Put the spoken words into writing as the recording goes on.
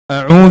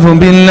أعوذ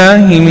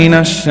بالله من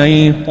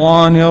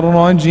الشيطان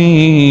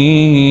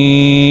الرجيم.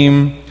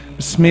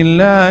 بسم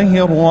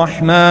الله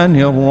الرحمن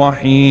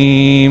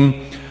الرحيم.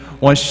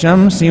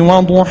 والشمس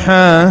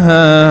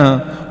وضحاها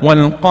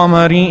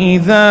والقمر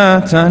إذا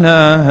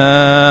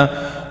تلاها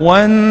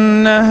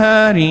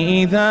والنهار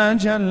إذا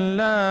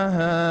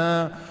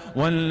جلاها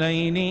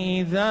والليل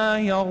إذا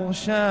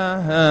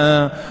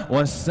يغشاها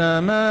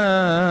والسماء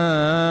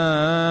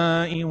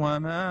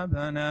وما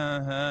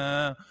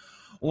بناها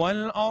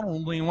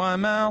والأرض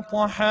وما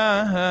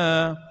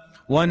طحاها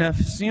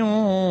ونفس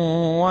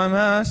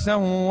وما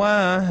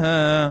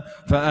سواها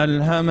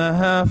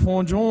فألهمها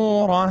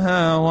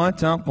فجورها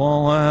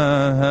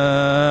وتقواها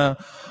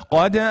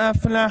قد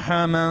أفلح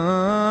من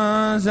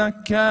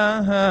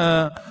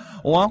زكاها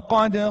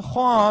وقد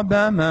خاب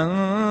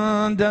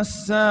من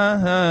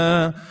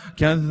دساها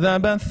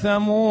كذبت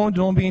ثمود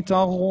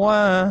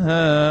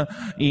بتغواها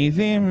إذ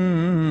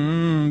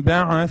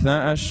انبعث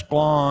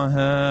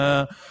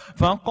أشقاها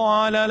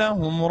فقال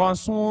لهم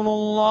رسول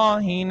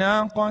الله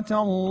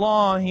ناقة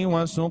الله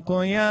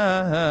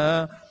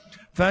وسقياها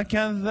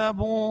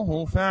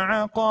فكذبوه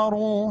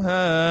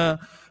فعقروها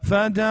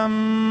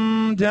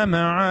فدمدم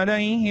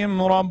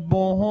عليهم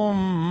ربهم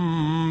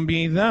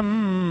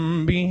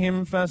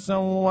بذنبهم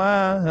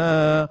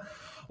فسواها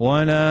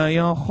ولا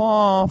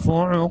يخاف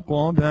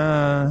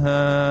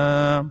عقباها.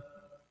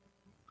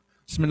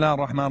 بسم الله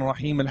الرحمن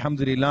الرحيم.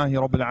 الحمد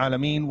لله رب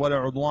العالمين ولا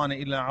عدوان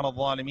إلا على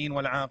الظالمين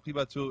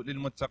والعاقبة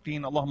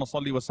للمتقين. اللهم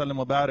صل وسلم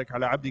وبارك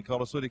على عبدك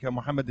ورسولك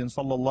محمد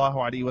صلى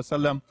الله عليه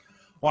وسلم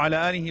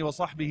وعلى آله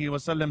وصحبه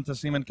وسلم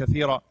تسليما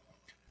كثيرا.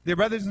 Dear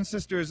brothers and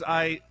sisters,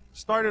 I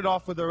started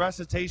off with a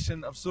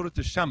recitation of Surah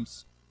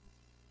Al-Shams.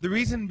 The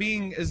reason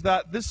being is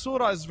that this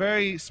surah is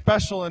very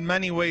special in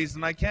many ways,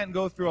 and I can't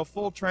go through a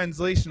full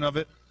translation of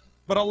it.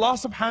 But Allah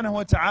subhanahu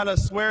wa ta'ala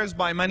swears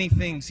by many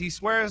things. He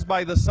swears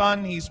by the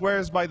sun, He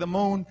swears by the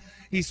moon,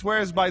 He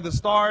swears by the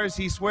stars,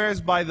 He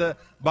swears by the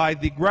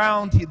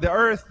ground, the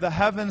earth, the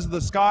heavens,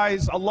 the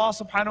skies. Allah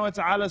subhanahu wa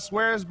ta'ala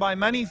swears by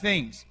many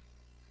things.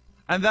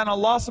 And then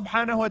Allah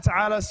subhanahu wa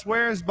ta'ala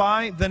swears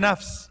by the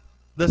nafs,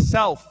 the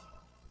self.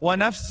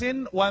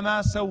 وَنَفْسٍ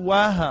وَمَا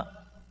سَوَّاهَا.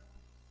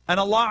 And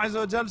Allah Azza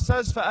wa Jal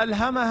says,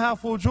 فَأَلْهَمَهَا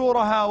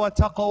فُجُورَهَا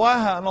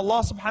وَتَقْوَاهَا. And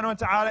Allah subhanahu wa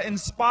ta'ala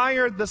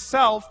inspired the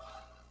self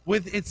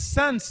with its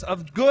sense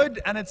of good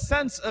and its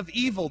sense of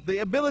evil, the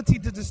ability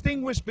to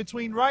distinguish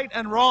between right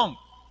and wrong,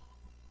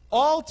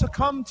 all to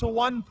come to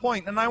one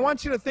point. And I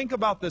want you to think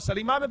about this.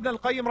 Al-Imam Ibn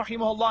al-Qayyim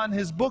rahimahullah in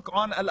his book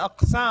on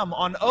Al-Aqsam,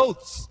 on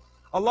oaths,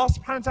 Allah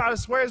subhanahu wa ta'ala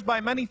swears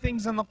by many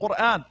things in the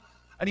Quran.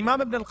 And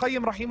Imam Ibn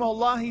al-Qayyim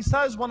rahimahullah, he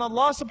says when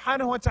Allah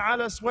subhanahu wa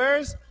ta'ala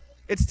swears,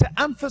 it's to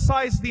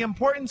emphasize the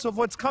importance of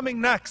what's coming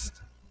next.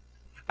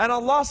 And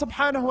Allah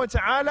subhanahu wa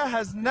ta'ala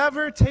has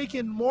never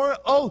taken more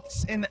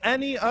oaths in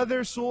any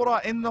other surah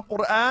in the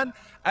Quran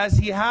as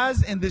He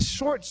has in this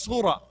short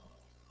surah.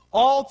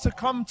 All to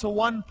come to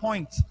one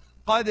point.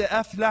 قَدْ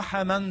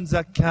أَفْلَحَ مَنْ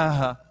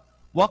زَكَّاهَا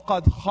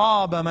وَقَدْ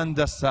خَابَ مَنْ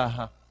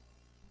دَسَّاهَا.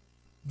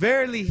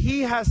 Verily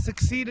He has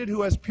succeeded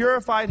who has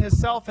purified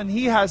himself, and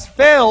he has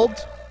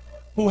failed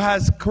who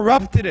has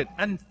corrupted it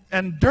and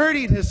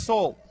dirtied his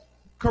soul.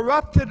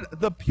 Corrupted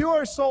the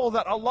pure soul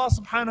that Allah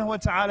subhanahu wa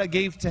ta'ala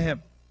gave to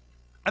him.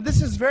 And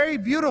this is very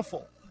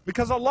beautiful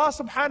because Allah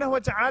subhanahu wa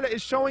ta'ala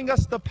is showing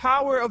us the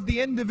power of the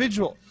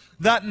individual.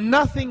 That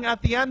nothing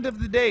at the end of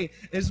the day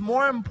is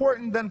more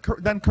important than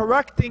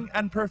correcting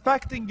and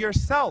perfecting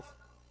yourself.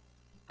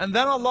 And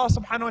then Allah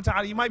subhanahu wa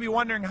ta'ala, you might be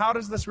wondering, how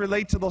does this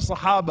relate to the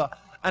Sahaba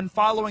and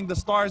following the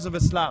stars of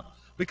Islam?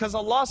 Because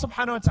Allah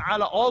subhanahu wa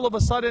ta'ala all of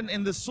a sudden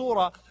in the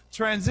surah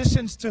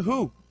transitions to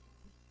who?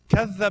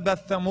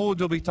 كَذَّبَتْ ثَمُودُ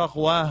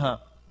بِتَقْوَاهَا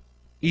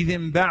إِذِ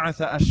انبَعَثَ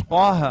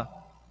أَشْقَاهَا.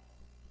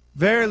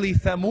 Verily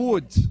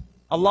Thamud,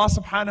 Allah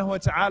subhanahu wa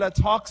ta'ala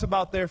talks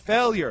about their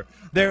failure,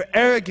 their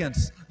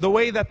arrogance, the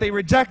way that they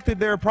rejected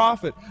their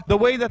prophet, the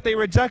way that they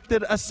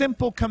rejected a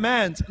simple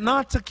command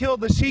not to kill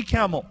the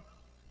she-camel.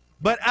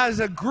 But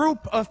as a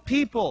group of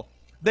people,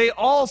 they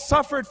all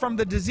suffered from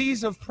the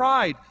disease of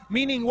pride,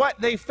 meaning what?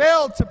 They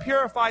failed to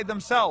purify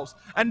themselves.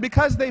 And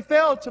because they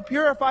failed to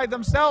purify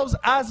themselves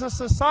as a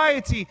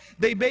society,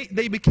 they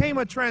became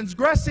a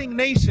transgressing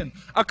nation,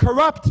 a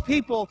corrupt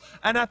people,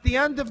 and at the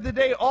end of the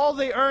day, all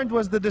they earned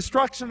was the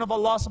destruction of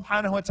Allah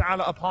subhanahu wa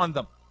ta'ala upon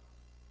them.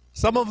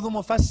 Some of the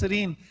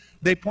Mufassirin,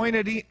 they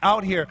pointed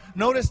out here,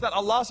 notice that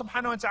Allah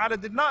subhanahu wa ta'ala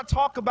did not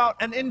talk about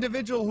an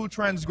individual who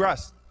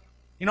transgressed.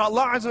 You know,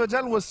 Allah Azza wa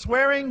Jal was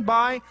swearing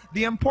by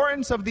the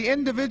importance of the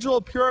individual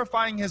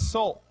purifying his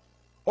soul.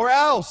 Or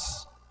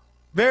else,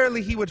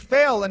 verily he would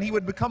fail and he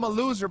would become a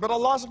loser. But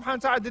Allah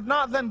subhanahu wa ta'ala did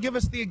not then give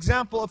us the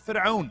example of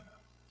Fir'aun.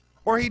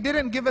 Or He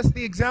didn't give us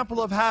the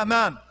example of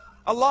Haman.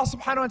 Allah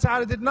subhanahu wa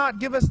ta'ala did not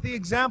give us the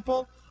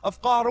example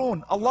of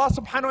Qarun. Allah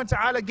subhanahu wa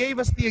ta'ala gave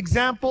us the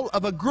example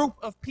of a group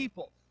of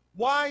people.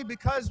 Why?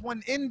 Because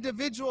when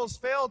individuals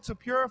fail to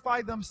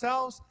purify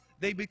themselves,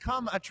 they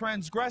become a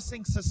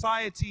transgressing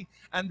society,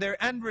 and their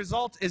end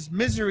result is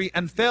misery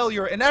and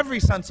failure in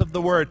every sense of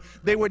the word.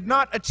 They would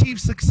not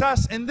achieve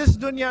success in this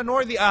dunya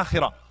nor the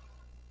akhirah.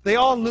 They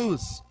all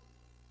lose.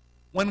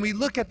 when we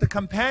look at the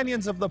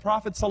companions of the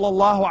Prophet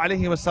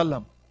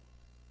ﷺ,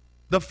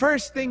 the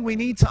first thing we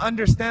need to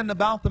understand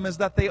about them is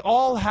that they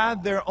all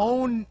had their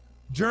own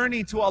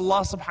journey to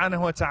Allah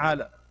subhanahu wa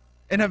ta'ala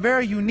in a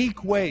very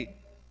unique way.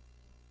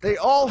 They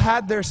all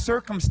had their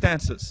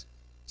circumstances.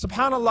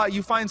 SubhanAllah,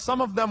 you find some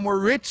of them were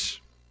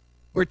rich,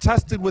 were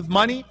tested with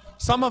money.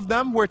 Some of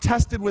them were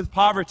tested with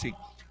poverty.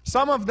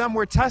 Some of them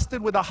were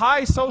tested with a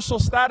high social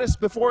status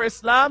before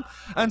Islam,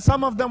 and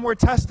some of them were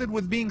tested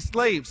with being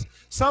slaves.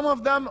 Some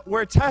of them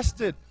were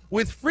tested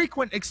with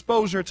frequent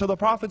exposure to the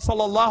Prophet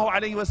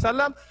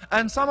ﷺ,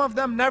 and some of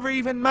them never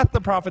even met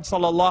the Prophet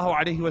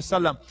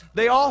ﷺ.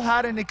 They all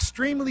had an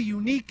extremely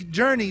unique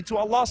journey to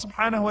Allah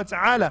subhanahu wa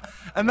ta'ala.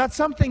 And that's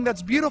something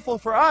that's beautiful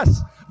for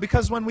us,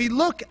 because when we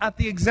look at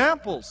the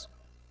examples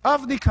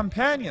of the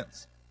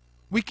companions,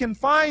 we can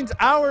find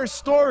our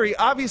story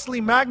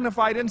obviously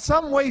magnified in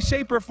some way,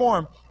 shape, or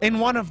form in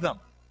one of them.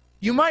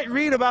 You might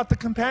read about the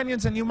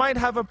companions and you might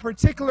have a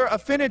particular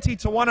affinity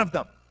to one of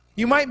them.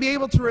 You might be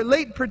able to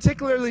relate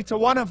particularly to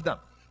one of them,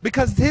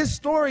 because his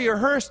story or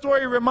her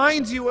story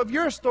reminds you of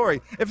your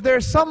story. If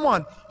there's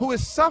someone who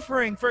is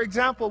suffering, for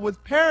example,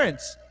 with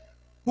parents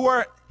who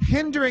are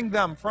hindering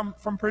them from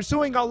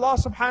pursuing Allah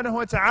subhanahu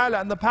wa ta'ala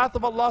and the path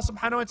of Allah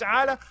subhanahu wa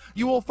ta'ala,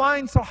 you will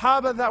find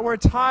Sahaba that were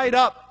tied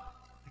up.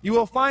 You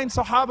will find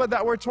Sahaba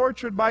that were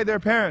tortured by their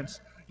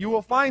parents. You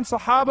will find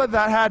Sahaba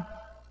that had...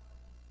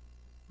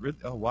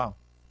 Oh wow.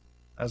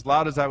 As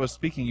loud as I was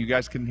speaking, you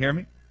guys couldn't hear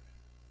me?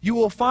 You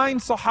will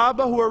find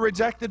Sahaba who were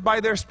rejected by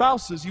their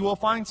spouses. You will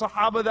find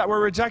Sahaba that were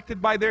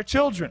rejected by their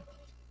children.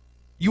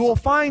 You will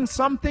find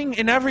something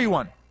in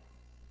everyone.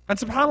 And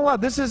subhanAllah,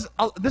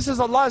 this is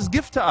Allah's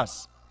gift to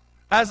us.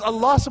 As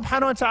Allah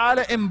subhanahu wa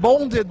ta'ala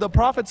emboldened the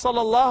Prophet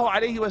sallallahu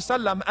alaihi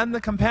wasallam and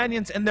the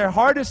companions in their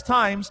hardest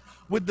times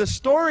with the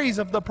stories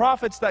of the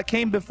prophets that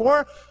came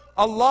before,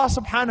 Allah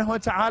subhanahu wa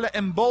ta'ala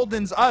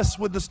emboldens us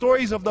with the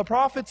stories of the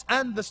prophets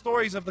and the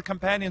stories of the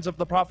companions of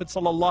the Prophet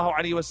sallallahu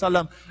alaihi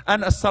wasallam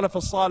and as-salaf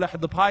as-salih,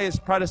 the pious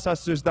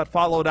predecessors that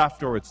followed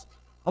afterwards.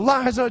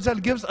 Allah Azza wa Jal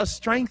gives us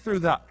strength through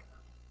that.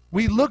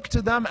 We look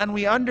to them and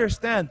we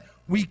understand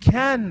we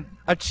can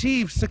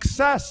achieve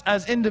success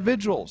as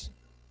individuals.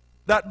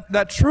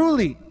 That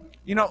truly,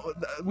 you know,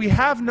 we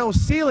have no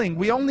ceiling.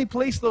 We only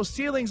place those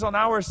ceilings on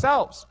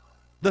ourselves.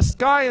 The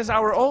sky is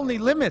our only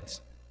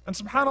limit. And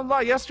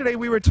subhanAllah, yesterday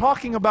we were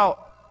talking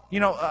about, you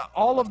know,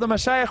 all of the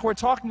mashayikh were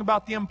talking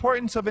about the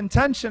importance of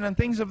intention and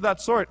things of that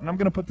sort. And I'm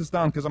going to put this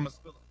down because I'm going to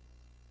spill it.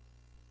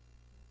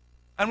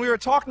 And we were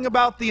talking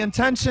about the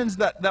intentions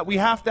that we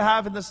have to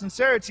have and the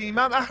sincerity.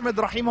 Imam Ahmad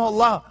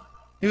rahimahullah,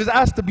 he was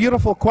asked a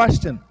beautiful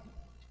question.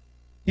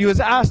 He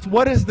was asked,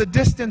 what is the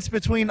distance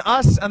between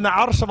us and the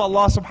arsh of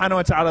Allah subhanahu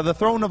wa ta'ala, the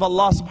throne of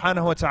Allah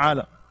subhanahu wa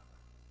ta'ala?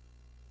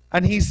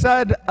 And he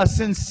said, a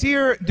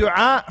sincere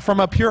dua from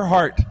a pure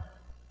heart.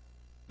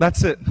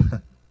 That's it.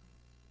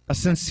 A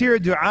sincere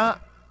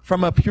dua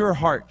from a pure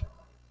heart.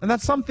 And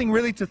that's something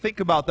really to think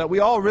about, that we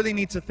all really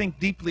need to think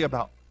deeply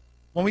about.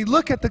 When we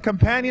look at the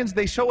companions,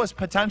 they show us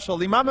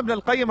potential. Imam Ibn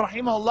al-Qayyim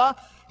rahimahullah,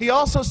 he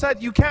also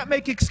said, you can't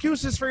make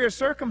excuses for your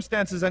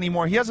circumstances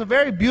anymore. He has a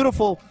very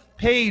beautiful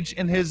page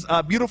in his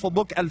beautiful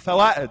book,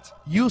 Al-Fawaid,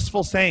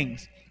 Useful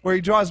Sayings, where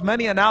he draws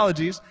many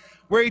analogies,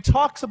 where he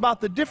talks about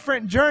the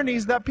different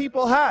journeys that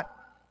people had.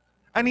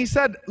 And he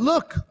said,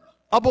 look,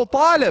 Abu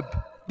Talib,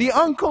 the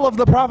uncle of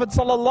the Prophet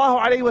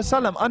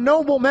ﷺ, a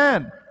noble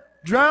man,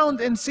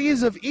 drowned in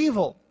seas of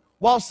evil,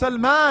 while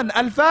Salman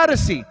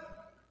al-Farisi,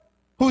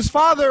 whose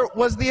father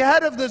was the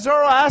head of the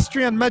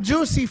Zoroastrian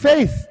Majusi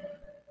faith,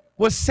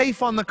 was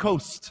safe on the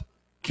coast.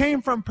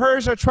 Came from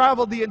Persia,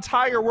 traveled the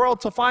entire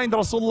world to find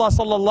Rasulullah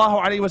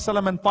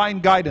ﷺ and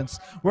find guidance.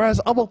 Whereas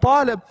Abu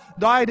Talib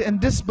died in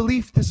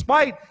disbelief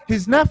despite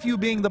his nephew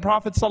being the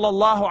Prophet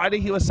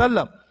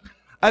ﷺ.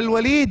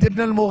 Al-Walid ibn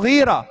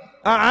al-Mughira,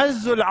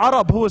 A'azzul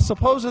Arab, who was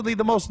supposedly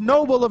the most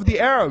noble of the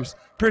Arabs,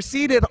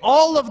 preceded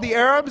all of the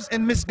Arabs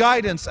in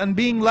misguidance and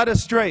being led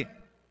astray.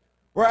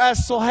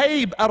 Whereas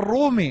Suhaib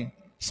al-Rumi,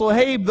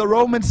 Suhaib the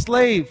Roman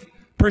slave,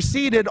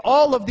 preceded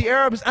all of the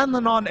Arabs and the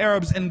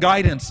non-Arabs in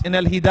guidance, in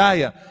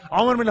al-Hidayah.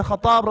 Umar ibn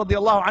al-Khattab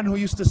radiallahu anhu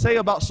used to say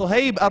about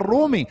Suhaib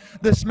al-Rumi,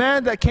 this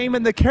man that came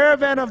in the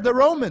caravan of the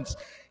Romans,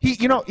 he's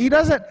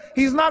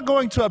not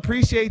going to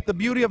appreciate the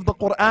beauty of the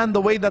Quran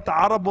the way that the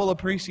Arab will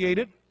appreciate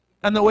it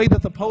and the way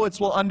that the poets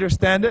will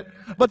understand it.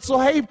 But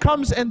Suhaib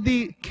comes in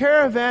the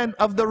caravan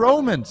of the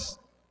Romans.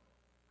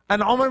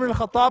 And Umar ibn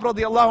al-Khattab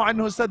radiallahu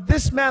anhu said,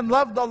 this man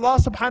loved Allah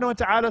subhanahu wa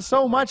ta'ala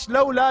so much,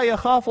 لَوْ لَا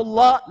يَخَافُ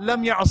اللَّهِ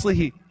لَمْ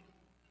يَعْصِهِ.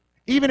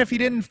 Even if he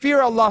didn't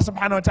fear Allah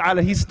subhanahu wa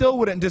ta'ala, he still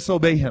wouldn't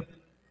disobey him.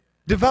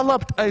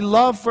 Developed a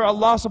love for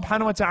Allah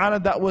subhanahu wa ta'ala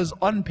that was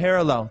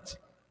unparalleled.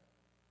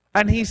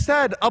 And he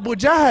said, Abu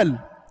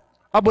Jahl,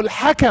 Abu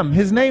al-Hakam,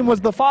 his name was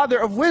the father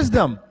of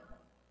wisdom,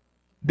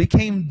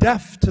 became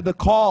deaf to the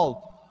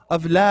call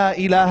of La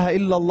ilaha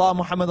illallah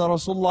Muhammadan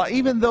Rasulullah,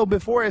 even though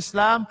before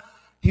Islam,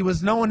 he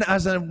was known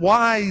as a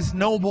wise,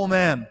 noble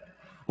man.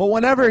 But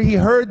whenever he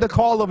heard the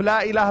call of La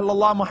ilaha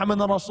illallah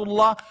Muhammadan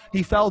Rasulullah,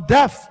 he fell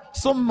deaf.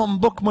 Summun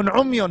bukmun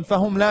umyun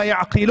fahum la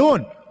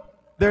ya'qilun.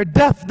 They're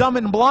deaf, dumb,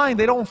 and blind.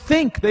 They don't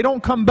think. They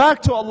don't come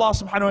back to Allah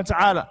subhanahu wa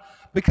ta'ala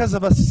because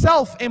of a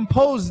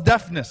self-imposed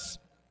deafness.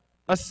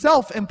 A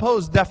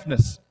self-imposed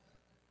deafness.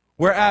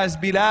 Whereas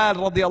Bilal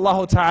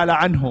radiallahu ta'ala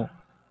anhu,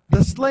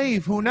 the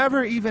slave who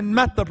never even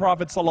met the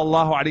Prophet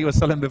sallallahu alaihi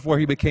wasallam before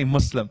he became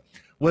Muslim,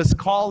 was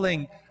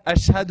calling,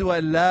 Ashhadu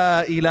an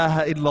la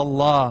ilaha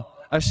illallah,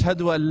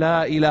 Ashhadu an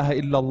la ilaha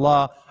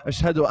illallah,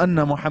 Ashhadu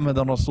anna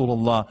Muhammadan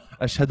Rasulullah,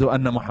 Ashhadu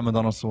anna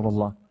Muhammadan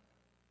Rasulullah.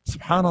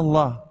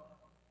 Subhanallah.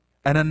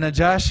 And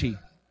An-Najashi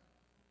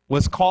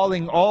was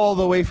calling all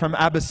the way from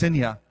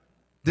Abyssinia,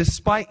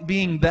 despite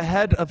being the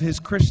head of his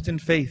Christian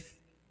faith,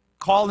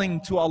 calling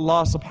to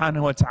Allah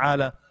subhanahu wa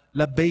ta'ala,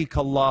 Labbaik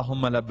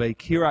Allahumma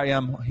labbaik. Here I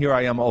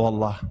am, O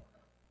Allah.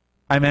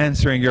 I'm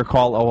answering your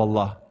call, O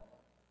Allah.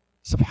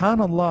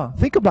 Subhanallah.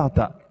 Think about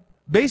that.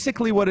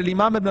 Basically what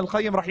Imam Ibn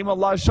al-Qayyim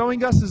rahimahullah is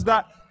showing us is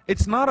that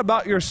it's not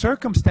about your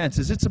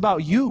circumstances, it's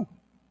about you.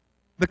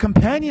 The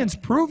companions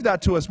proved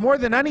that to us more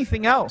than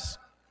anything else.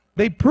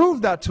 They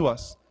proved that to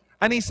us.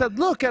 And he said,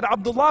 look at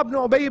Abdullah ibn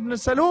Ubay ibn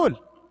Salul.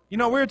 You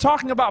know, we were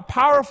talking about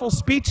powerful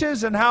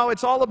speeches and how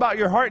it's all about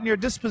your heart and your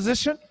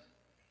disposition.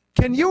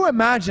 Can you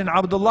imagine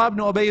Abdullah ibn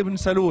Ubay ibn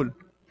Salul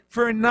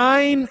for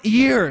 9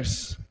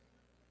 years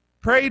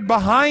prayed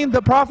behind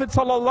the Prophet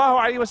sallallahu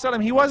alaihi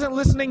wasallam? He wasn't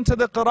listening to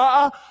the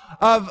qira'ah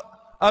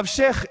of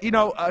Sheikh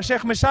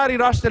Mishari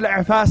Rashid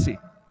al-Afasi.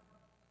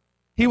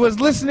 He was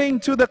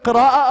listening to the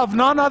qira'ah of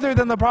none other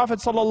than the Prophet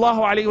sallallahu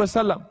alaihi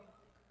wasallam.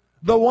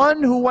 The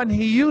one who, when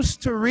he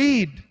used to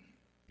read,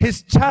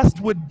 his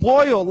chest would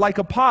boil like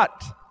a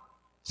pot.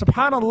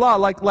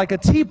 Subhanallah, like a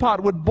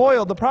teapot would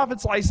boil. The Prophet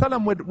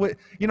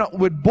ﷺ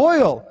would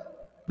boil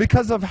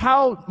because of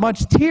how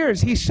much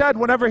tears he shed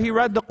whenever he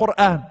read the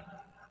Quran.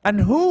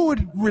 And who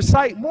would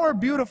recite more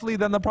beautifully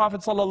than the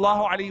Prophet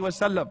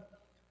ﷺ?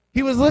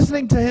 He was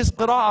listening to his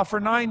qira'ah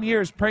for 9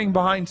 years, praying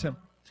behind him.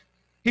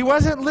 He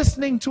wasn't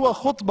listening to a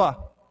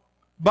khutbah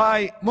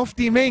by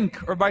Mufti Mink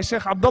or by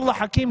Sheikh Abdullah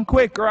Hakim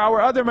Quick or our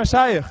other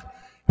mashayikh.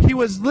 He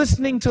was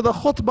listening to the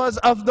khutbahs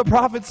of the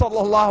Prophet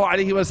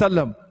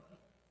ﷺ.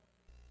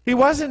 He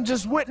wasn't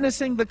just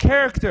witnessing the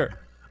character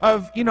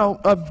of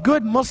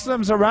good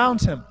Muslims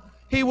around him.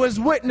 He was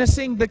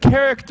witnessing the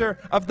character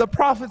of the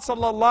Prophet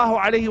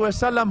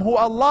ﷺ, who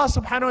Allah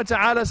subhanahu wa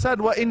ta'ala said,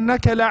 وَإِنَّكَ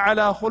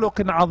لَعَلَى خُلُقٍ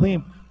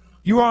عَظِيمٍ.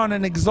 You are on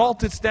an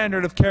exalted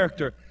standard of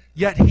character.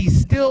 Yet he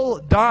still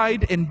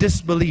died in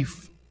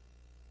disbelief.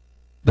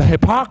 The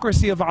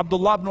hypocrisy of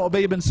Abdullah ibn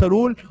Ubay ibn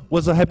Salul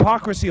was a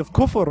hypocrisy of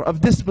kufr,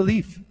 of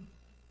disbelief,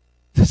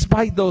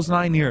 despite those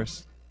 9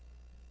 years.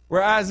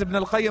 Whereas Ibn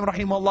al-Qayyim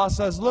rahimahullah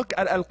says, look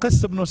at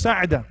Al-Qiss ibn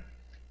Sa'da.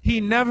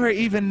 He never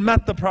even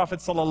met the Prophet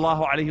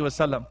sallallahu alaihi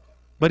wasallam,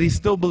 but he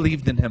still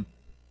believed in him.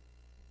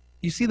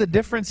 You see the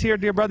difference here,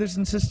 dear brothers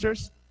and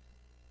sisters?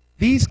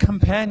 These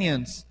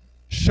companions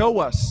show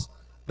us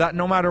that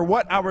no matter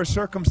what our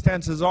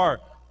circumstances are,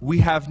 we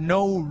have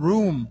no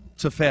room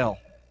to fail.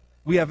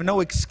 We have no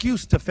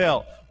excuse to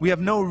fail. We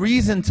have no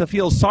reason to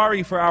feel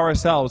sorry for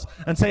ourselves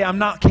and say, I'm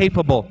not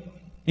capable.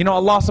 You know,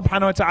 Allah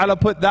subhanahu wa ta'ala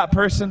put that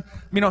person,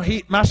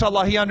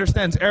 mashallah, he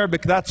understands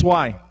Arabic, that's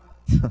why.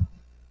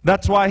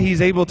 That's why he's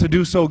able to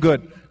do so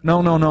good.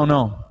 No.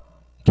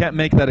 Can't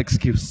make that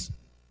excuse.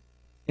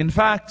 In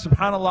fact,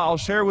 subhanallah, I'll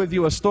share with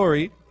you a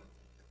story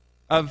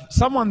of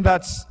someone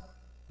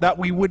that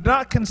we would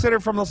not consider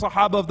from the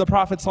Sahaba of the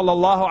Prophet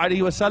sallallahu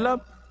alaihi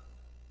wasallam.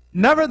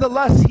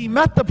 Nevertheless, he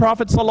met the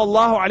Prophet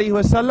sallallahu alaihi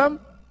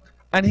wasallam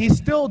and he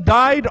still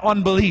died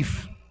on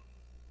belief.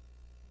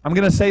 I'm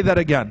going to say that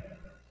again.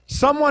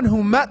 Someone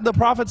who met the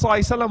Prophet sallallahu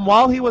alaihi wasallam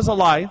while he was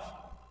alive,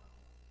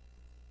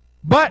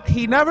 but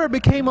he never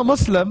became a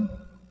Muslim,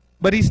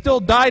 but he still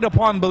died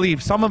upon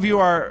belief. Some of you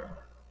are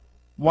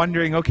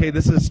wondering, okay,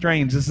 this is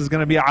strange. This is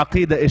going to be an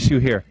aqeedah issue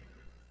here.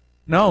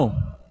 No.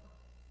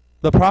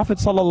 The Prophet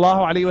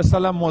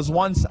ﷺ was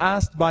once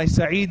asked by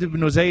Sa'id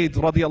ibn Zayd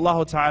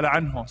radiyallahu ta'ala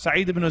anhu.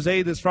 Sa'id ibn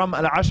Zayd is from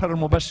Al-Ashar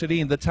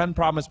al-Mubashirin, the 10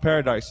 promised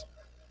paradise.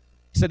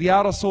 He said,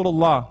 Ya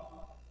Rasulullah,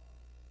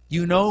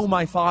 you know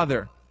my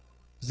father,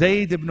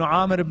 Zayd ibn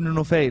Amr ibn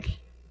Nufayl.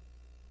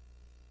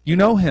 You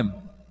know him.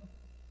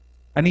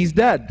 And he's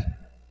dead.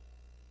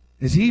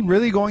 Is he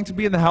really going to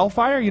be in the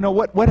hellfire? You know,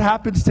 what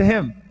happens to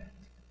him?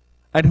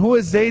 And who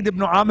is Zayd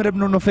ibn Amr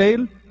ibn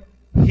Nufayl?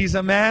 He's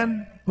a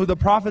man who the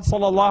Prophet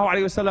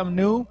ﷺ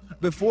knew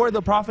before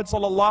the Prophet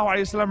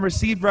ﷺ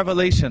received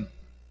revelation.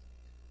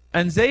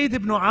 And Zayd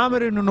ibn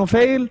Amr ibn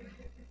Nufayl,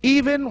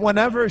 even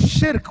whenever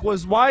shirk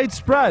was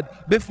widespread,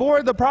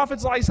 before the Prophet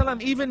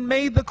ﷺ even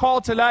made the call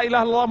to La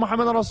ilaha illallah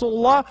Muhammadan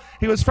Rasulullah,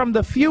 he was from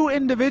the few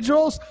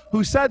individuals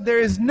who said there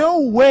is no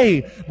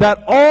way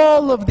that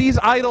all of these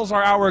idols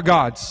are our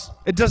gods.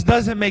 It just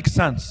doesn't make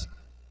sense.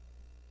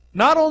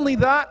 Not only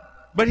that,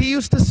 but he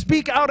used to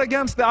speak out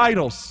against the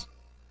idols.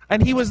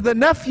 And he was the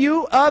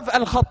nephew of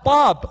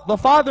Al-Khattab, the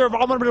father of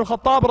Umar ibn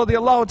al-Khattab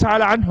radiyallahu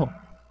ta'ala anhu.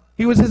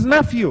 He was his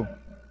nephew.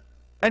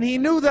 And he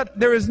knew that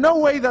there is no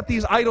way that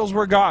these idols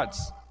were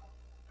gods.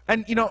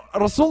 And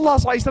Rasulullah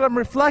ﷺ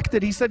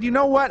reflected. He said, you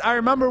know what? I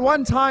remember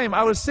one time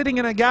I was sitting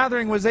in a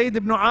gathering with Zayd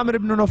ibn Amr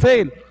ibn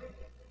Nufayl.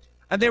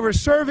 And they were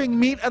serving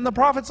meat, and the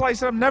Prophet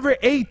ﷺ never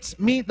ate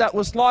meat that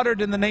was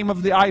slaughtered in the name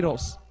of the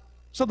idols.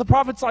 So the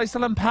Prophet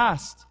ﷺ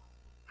passed.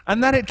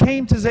 And then it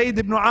came to Zayd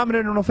ibn Amr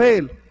ibn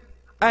Nufail,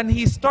 and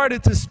he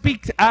started to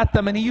speak at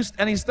them, and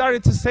he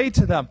started to say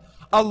to them,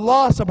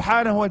 Allah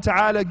subhanahu wa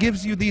ta'ala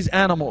gives you these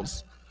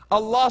animals.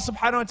 Allah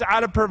subhanahu wa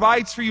ta'ala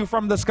provides for you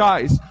from the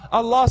skies.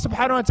 Allah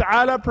subhanahu wa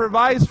ta'ala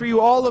provides for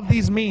you all of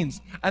these means.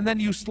 And then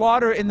you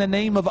slaughter in the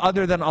name of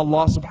other than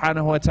Allah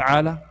subhanahu wa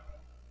ta'ala.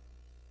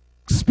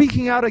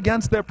 Speaking out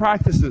against their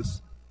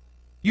practices.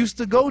 Used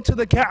to go to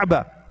the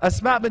Kaaba.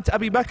 Asma bint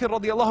Abi Bakr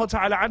radiallahu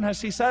ta'ala anha,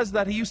 she says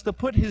that he used to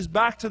put his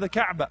back to the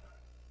Kaaba.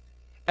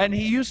 And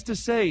he used to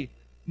say,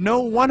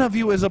 no one of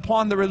you is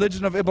upon the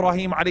religion of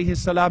Ibrahim alayhi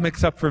salam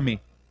except for me.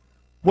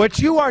 What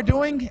you are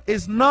doing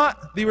is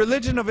not the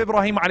religion of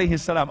Ibrahim alayhi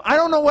salam. I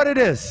don't know what it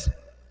is,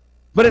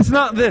 but it's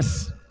not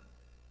this.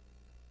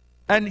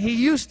 And he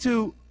used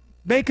to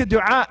make a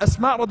dua.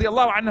 Asma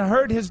radiallahu anha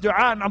heard his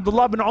dua, and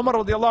Abdullah bin Umar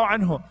radiallahu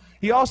anhu,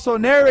 he also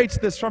narrates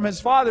this from his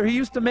father. He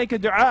used to make a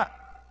dua.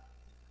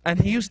 And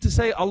he used to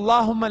say,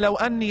 Allahumma law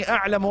anni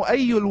a'lamu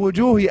ayyul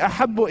wujuhi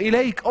ahabbu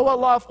ilayk. Oh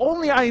Allah, if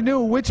only I knew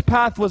which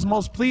path was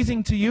most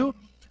pleasing to you,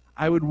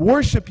 I would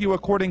worship you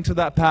according to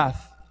that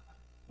path.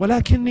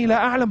 وَلَكِنِّي لَا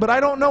أَعْلَمُ. But I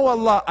don't know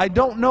Allah. I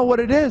don't know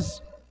what it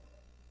is.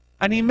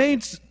 And he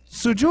made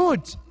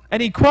sujood.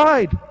 And he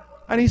cried.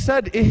 And he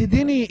said,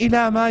 إِهْدِنِي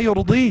إِلَى مَا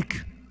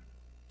يُرْضِيكَ.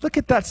 Look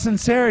at that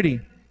sincerity.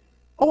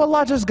 Oh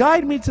Allah, just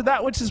guide me to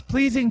that which is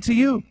pleasing to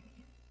you.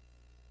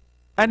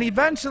 And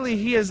eventually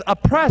he is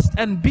oppressed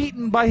and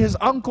beaten by his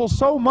uncle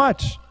so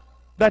much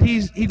that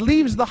he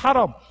leaves the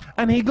haram.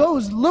 And he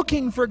goes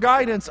looking for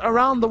guidance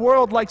around the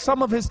world like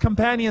some of his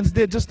companions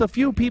did. Just a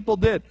few people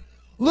did.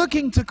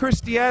 Looking to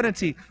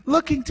Christianity,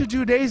 looking to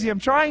Judaism,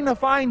 trying to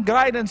find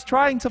guidance,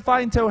 trying to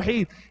find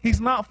Tawheed. He's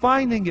not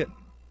finding it.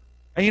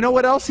 And you know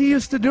what else he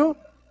used to do?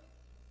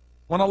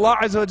 When Allah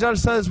Azza wa Jalla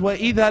says,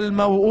 وَإِذَا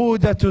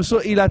الْمَوْءُودَةُ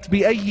سُئِلَتْ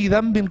بِأَيِّ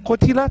ذَنْبٍ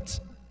قُتِلَتْ.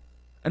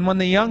 And when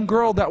the young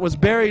girl that was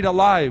buried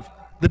alive,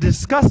 the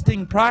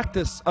disgusting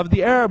practice of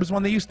the Arabs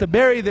when they used to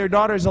bury their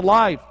daughters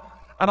alive.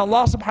 And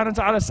Allah subhanahu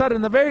wa ta'ala said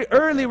in the very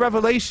early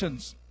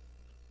revelations,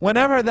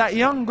 whenever that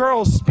young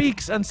girl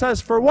speaks and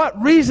says, for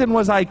what reason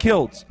was I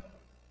killed?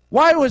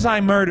 Why was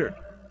I murdered?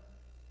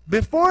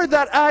 Before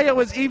that ayah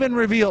was even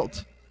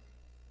revealed,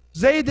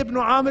 Zayd ibn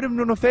Amr ibn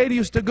Nufail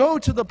used to go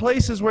to the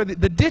places where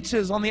the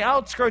ditches on the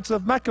outskirts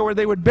of Mecca where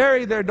they would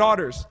bury their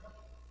daughters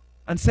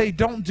and say,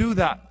 don't do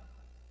that.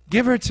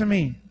 Give her to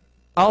me.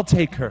 I'll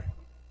take her.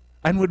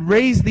 And would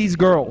raise these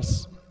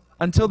girls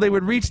until they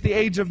would reach the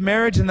age of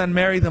marriage and then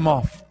marry them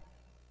off.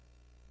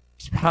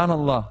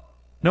 SubhanAllah.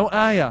 No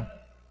ayah.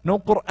 No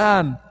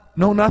Quran,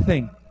 no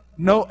nothing.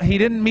 No, he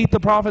didn't meet the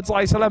Prophet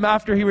ﷺ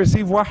after he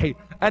received wahi.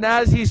 And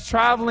as he's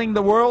traveling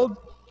the world,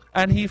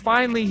 and he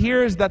finally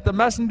hears that the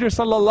Messenger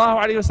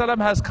ﷺ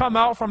has come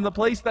out from the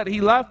place that he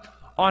left,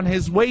 on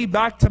his way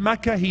back to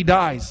Mecca, he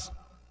dies.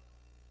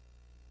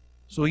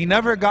 So he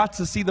never got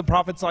to see the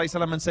Prophet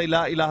ﷺ and say,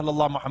 La ilaha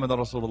illallah Muhammadur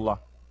Rasulullah.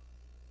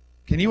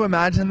 Can you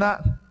imagine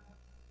that?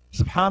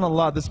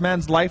 SubhanAllah, this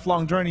man's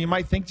lifelong journey, you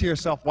might think to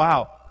yourself,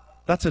 wow,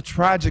 that's a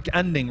tragic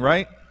ending,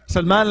 right?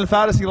 Salman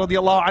al-Farisi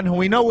radiallahu anhu,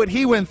 we know what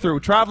he went through,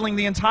 traveling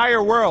the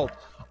entire world,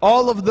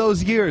 all of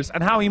those years,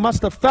 and how he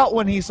must have felt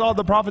when he saw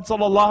the Prophet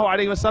sallallahu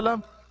alaihi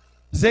wasallam.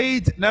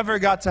 Zayd never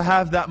got to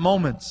have that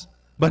moment,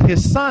 but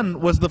his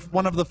son was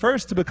one of the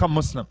first to become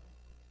Muslim.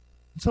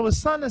 So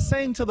his son is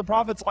saying to the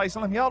Prophet sallallahu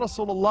alaihi wasallam, Ya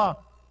Rasulullah,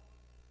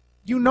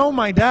 you know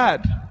my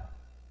dad.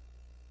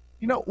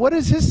 You know, what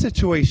is his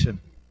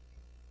situation?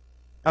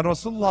 And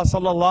Rasulullah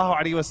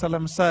sallallahu alaihi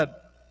wasallam said,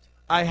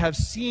 I have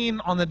seen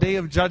on the Day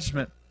of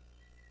Judgment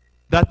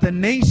that the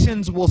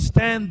nations will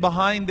stand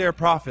behind their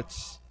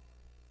prophets.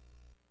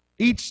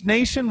 Each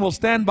nation will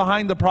stand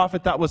behind the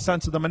prophet that was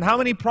sent to them. And how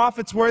many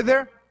prophets were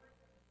there?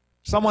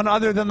 Someone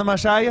other than the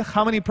mashayikh?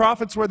 How many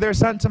prophets were there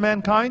sent to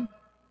mankind?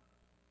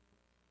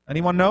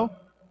 Anyone know?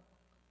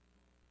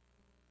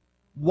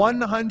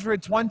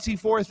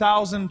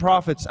 124,000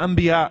 prophets,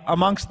 anbiya,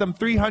 amongst them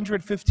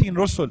 315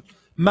 rusul,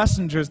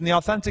 messengers, in the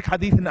authentic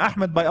hadith in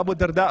Ahmad by Abu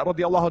Darda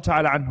radiallahu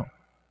ta'ala anhu.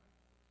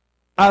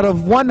 Out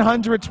of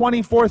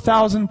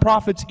 124,000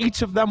 prophets,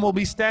 each of them will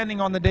be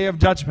standing on the Day of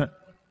Judgment.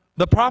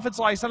 The Prophet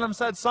ﷺ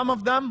said some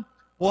of them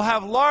will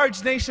have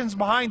large nations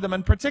behind them,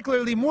 and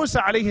particularly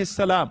Musa alayhi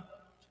salam.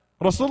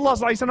 Rasulullah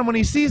ﷺ, when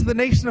he sees the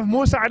nation of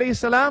Musa alayhi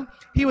salam,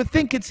 he would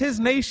think it's his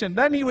nation.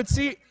 Then he would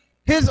see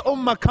his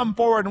ummah come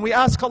forward, and we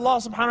ask Allah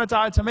subhanahu wa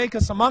ta'ala to make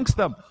us amongst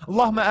them.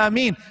 Allahumma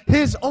ameen.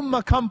 His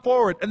ummah come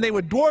forward, and they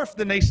would dwarf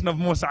the nation of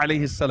Musa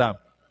alayhi salam.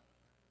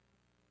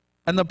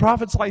 And the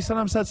Prophet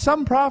ﷺ said,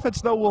 some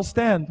prophets though will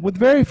stand with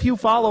very few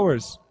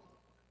followers.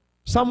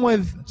 Some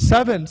with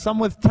 7, some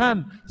with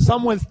 10,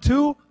 some with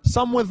 2,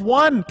 some with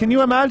 1. Can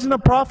you imagine a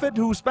prophet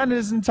who spent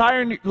his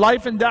entire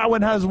life in da'wah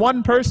and has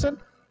 1 person?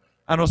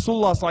 And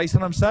Rasulullah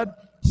ﷺ said,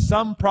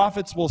 some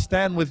prophets will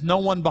stand with no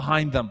one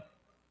behind them.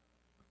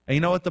 And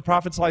you know what the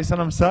Prophet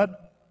ﷺ said?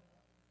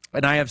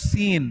 And I have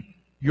seen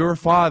your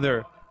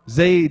father,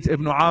 Zayd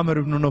ibn Amr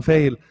ibn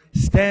Nufayl,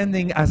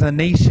 standing as a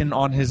nation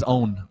on his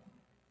own.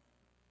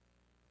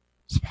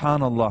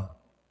 Subhanallah.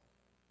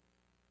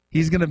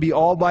 He's going to be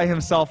all by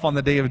himself on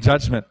the Day of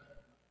Judgment.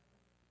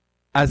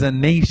 As a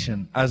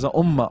nation, as a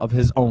ummah of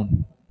his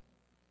own.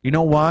 You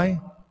know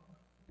why?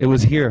 It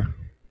was here.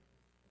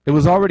 It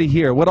was already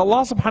here. What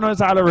Allah subhanahu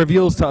wa ta'ala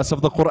reveals to us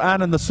of the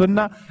Quran and the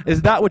Sunnah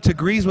is that which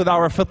agrees with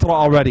our fitrah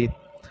already.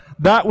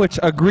 That which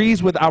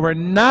agrees with our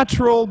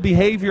natural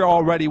behavior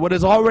already, what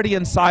is already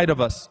inside of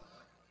us.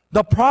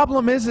 The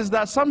problem is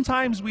that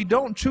sometimes we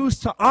don't choose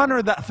to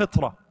honor that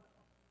fitrah.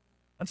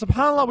 And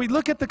subhanAllah, we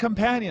look at the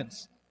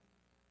companions,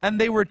 and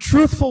they were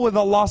truthful with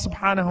Allah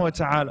subhanahu wa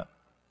ta'ala.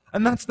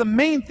 And that's the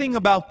main thing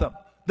about them.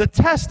 The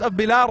test of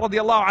Bilal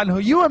radiallahu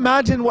anhu. You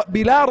imagine what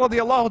Bilal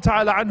radiallahu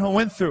ta'ala anhu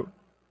went through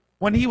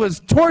when he was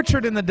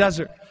tortured in the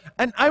desert.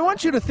 And I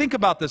want you to think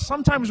about this.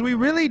 Sometimes we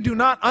really do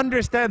not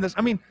understand this.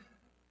 I mean,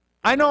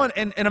 I know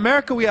in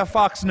America we have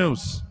Fox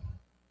News.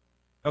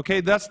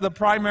 Okay, that's the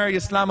primary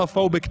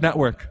Islamophobic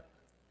network.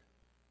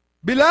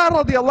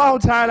 Bilal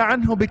radiallahu ta'ala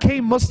anhu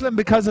became Muslim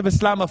because of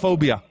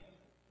Islamophobia.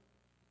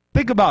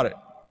 Think about it.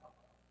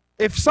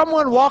 If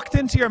someone walked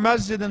into your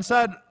masjid and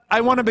said, I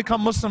want to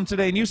become Muslim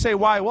today, and you say,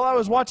 why? Well, I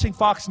was watching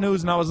Fox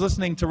News and I was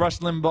listening to Rush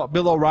Limbaugh,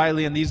 Bill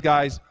O'Reilly and these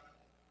guys,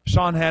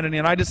 Sean Hannity,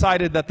 and I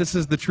decided that this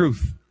is the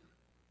truth.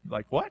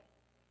 Like, what?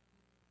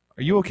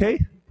 Are you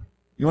okay?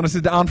 You want to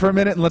sit down for a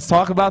minute and let's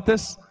talk about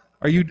this?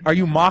 Are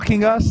you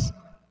mocking us?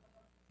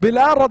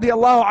 Bilal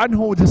radiallahu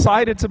anhu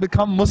decided to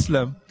become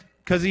Muslim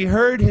because he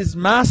heard his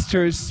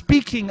masters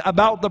speaking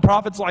about the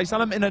Prophet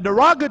ﷺ in a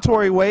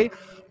derogatory way,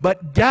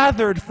 but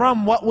gathered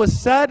from what was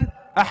said,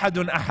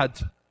 ahadun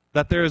ahad,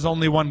 that there is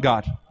only one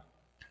God.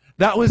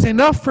 That was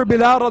enough for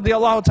Bilal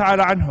radiallahu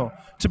ta'ala anhu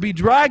to be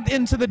dragged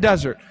into the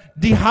desert,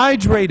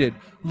 dehydrated,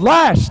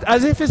 lashed,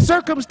 as if his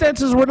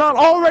circumstances were not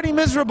already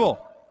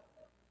miserable,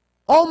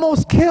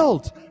 almost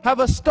killed, have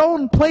a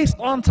stone placed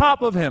on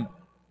top of him,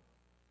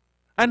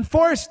 and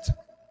forced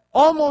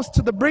almost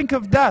to the brink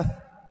of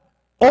death,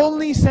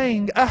 only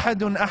saying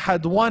ahadun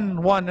ahad,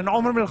 one. And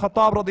Umar ibn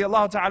al-Khattab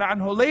radiallahu ta'ala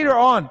anhu later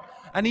on,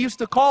 and he used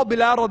to call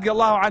Bilal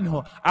radiallahu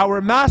anhu,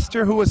 our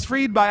master who was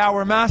freed by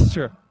our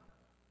master.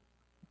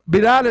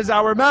 Bilal is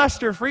our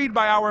master, freed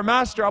by our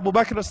master, Abu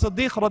Bakr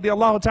as-Siddiq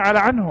radiallahu ta'ala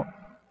anhu.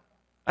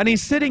 And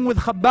he's sitting with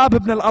Khabbab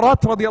ibn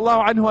al-Arat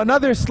radiallahu anhu,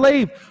 another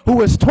slave who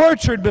was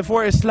tortured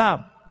before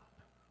Islam,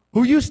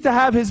 who used to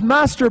have his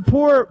master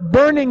pour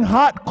burning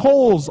hot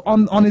coals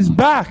on his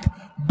back,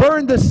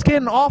 burn the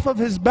skin off of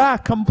his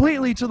back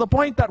completely, to the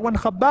point that when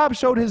Khabbab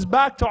showed his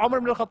back to Umar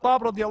ibn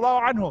al-Khattab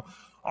radiallahu anhu,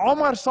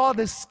 Umar saw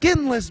this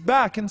skinless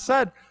back and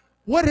said,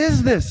 what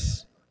is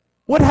this?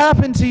 What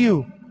happened to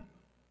you?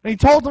 And he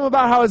told him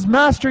about how his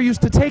master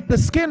used to take the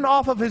skin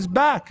off of his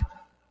back,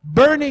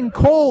 burning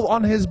coal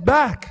on his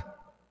back,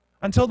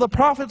 until the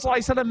Prophet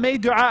ﷺ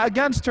made dua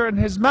against her, and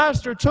his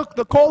master took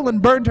the coal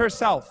and burned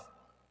herself.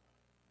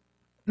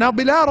 Now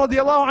Bilal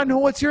radiallahu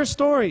anhu, what's your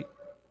story?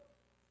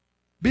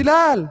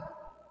 Bilal,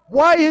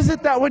 why is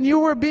it that when you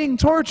were being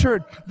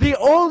tortured, the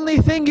only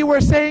thing you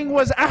were saying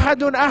was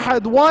ahadun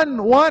ahad,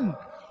 one?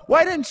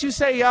 Why didn't you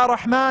say, Ya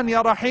Rahman,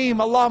 Ya Rahim,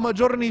 Allahumma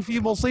jurni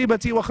fi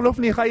musibati wa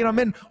khlufni khayra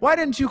min? Why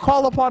didn't you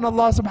call upon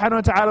Allah subhanahu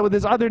wa ta'ala with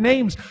his other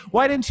names?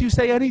 Why didn't you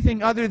say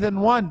anything other than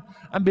one?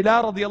 And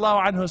Bilal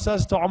radiallahu anhu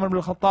says to Umar ibn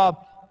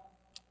al-Khattab,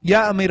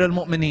 Ya Amir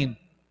al-Mu'mineen,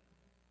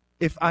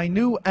 if I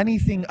knew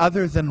anything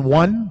other than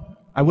one,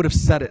 I would have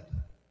said it.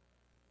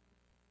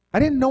 I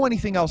didn't know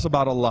anything else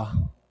about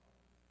Allah.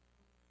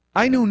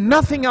 I knew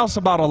nothing else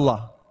about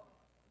Allah.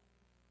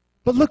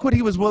 But look what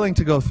he was willing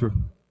to go through.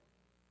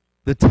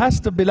 The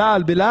test of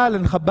Bilal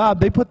and Khabbab,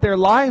 they put their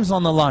lives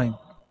on the line.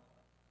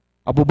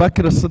 Abu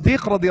Bakr as-Siddiq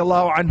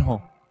radiallahu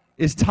anhu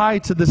is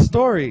tied to this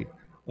story.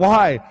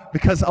 Why?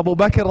 Because Abu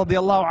Bakr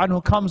radiallahu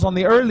anhu comes on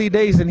the early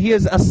days and he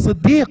is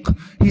as-Siddiq.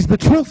 He's the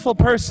truthful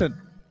person.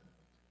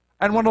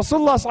 And when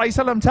Rasulullah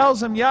ﷺ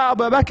tells him, Ya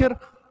Abu Bakr,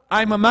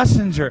 I'm a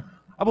messenger,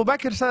 Abu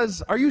Bakr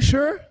says, are you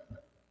sure?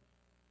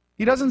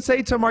 He doesn't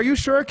say to him, are you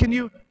sure? Can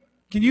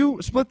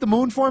you split the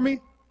moon for me?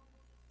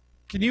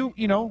 Can you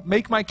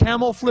make my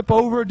camel flip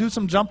over, do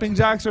some jumping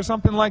jacks or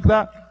something like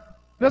that?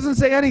 He doesn't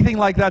say anything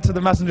like that to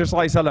the Messenger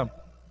ﷺ.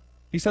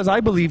 He says,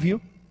 I believe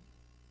you.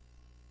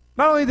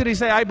 Not only did he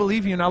say, I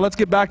believe you, now let's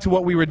get back to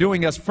what we were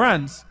doing as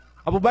friends.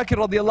 Abu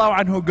Bakr radiallahu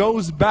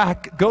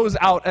anhu goes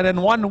out, and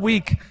in 1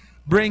 week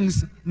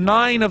brings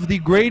 9 of the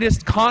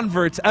greatest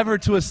converts ever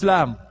to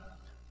Islam.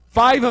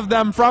 5 of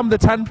them from the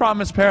 10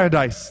 promised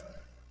paradise.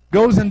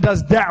 Goes and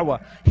does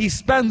da'wah. He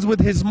spends with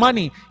his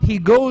money. He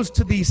goes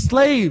to these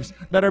slaves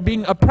that are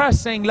being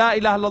oppressed saying La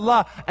ilaha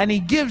illallah, and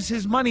he gives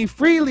his money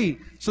freely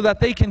so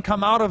that they can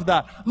come out of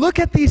that. Look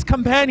at these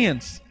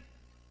companions.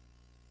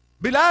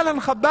 Bilal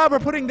and Khabbab are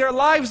putting their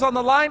lives on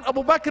the line.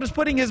 Abu Bakr is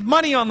putting his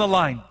money on the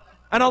line.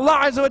 And Allah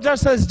Azza wa Jalla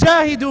says,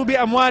 Jahidu bi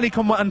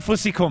amwalikum wa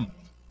anfusikum.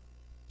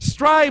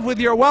 Strive with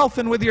your wealth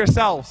and with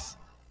yourselves.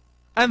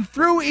 And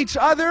through each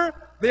other,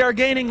 they are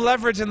gaining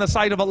leverage in the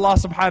sight of Allah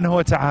subhanahu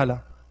wa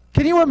ta'ala.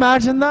 Can you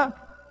imagine that?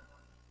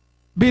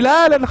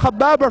 Bilal and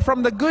Khabbab are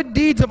from the good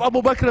deeds of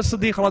Abu Bakr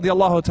as-Siddiq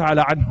radiallahu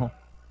ta'ala anhu.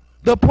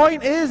 The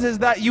point is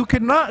that you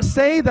cannot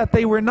say that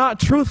they were not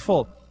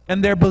truthful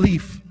in their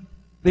belief.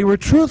 They were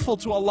truthful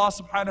to Allah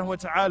subhanahu wa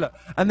ta'ala.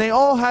 And they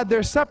all had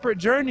their separate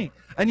journey.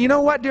 And you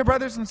know what, dear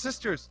brothers and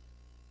sisters?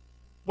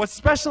 What's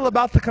special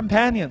about the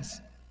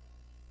companions?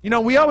 You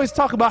know, we always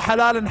talk about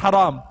halal and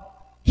haram.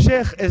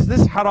 Sheikh, is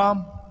this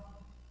haram?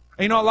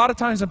 And you know, a lot of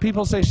times when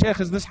people say, Sheikh,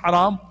 is this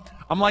haram?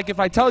 I'm like, if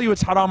I tell you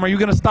it's haram, are you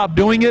going to stop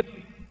doing it?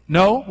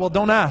 No? Well,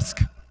 don't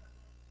ask.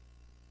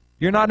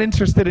 You're not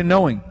interested in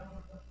knowing.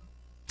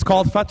 It's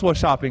called fatwa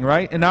shopping,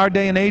 right? In our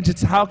day and age,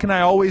 it's how can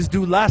I always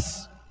do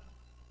less?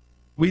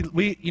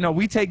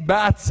 We take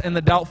baths in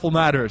the doubtful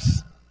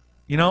matters.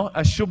 You know,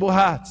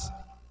 ash-shubuhat.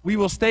 We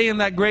will stay in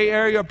that gray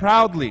area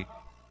proudly.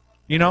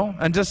 You know,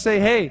 and just say,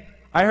 hey,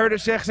 I heard a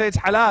sheikh say it's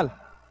halal.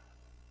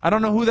 I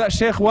don't know who that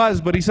sheikh was,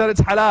 but he said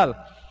it's halal.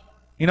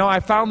 You know, I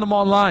found him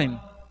online.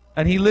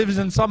 And he lives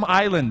in some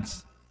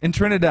islands in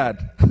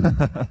Trinidad.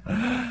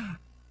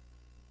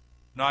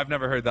 No, I've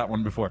never heard that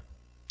one before.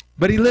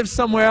 But he lives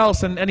somewhere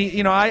else, and he,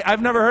 you know,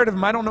 I've never heard of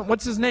him. I don't know,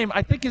 what's his name?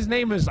 I think his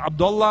name is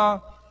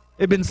Abdullah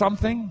Ibn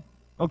something.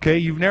 Okay,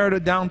 you've narrowed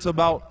it down to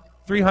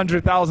about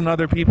 300,000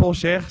 other people,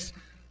 sheikhs.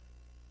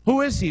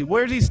 Who is he?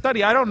 Where does he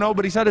study? I don't know,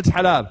 but he said it's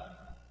halal.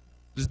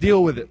 Just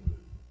deal with it.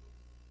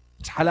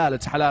 It's halal,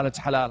 it's halal, it's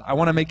halal. I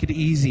want to make it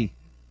easy.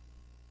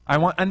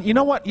 And you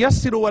know what?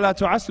 Yassiru wa la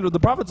tu'assiru. The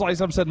Prophet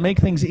ﷺ said, make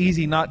things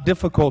easy, not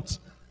difficult.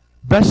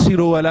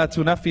 Bashiru wa la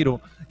tunafiru.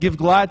 Give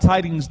glad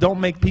tidings, don't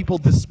make people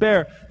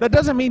despair. That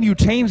doesn't mean you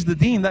change the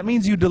deen. That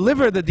means you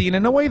deliver the deen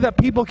in a way that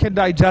people can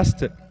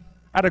digest it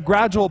at a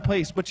gradual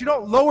pace. But you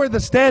don't lower the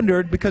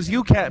standard because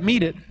you can't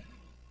meet it.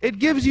 It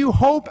gives you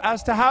hope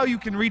as to how you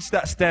can reach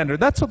that standard.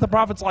 That's what the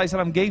Prophet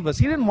ﷺ gave us.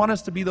 He didn't want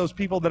us to be those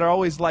people that are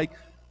always like,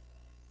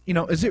 you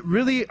know, is it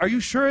really, are you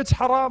sure it's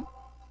haram?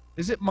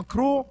 Is it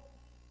makruh?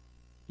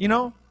 You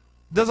know,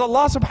 does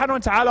Allah subhanahu wa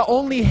ta'ala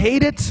only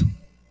hate it?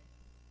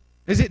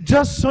 Is it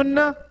just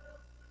sunnah?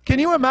 Can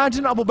you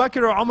imagine Abu Bakr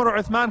or Umar or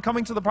Uthman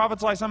coming to the Prophet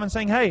ﷺ and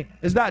saying, hey,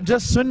 is that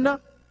just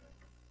sunnah?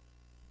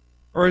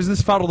 Or is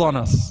this fard on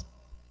us?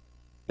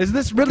 Is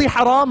this really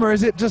haram or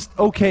is it just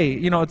okay?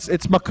 You know, it's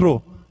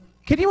makruh.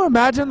 Can you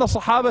imagine the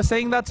Sahaba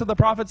saying that to the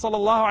Prophet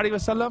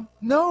ﷺ?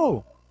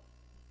 No.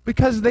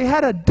 Because they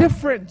had a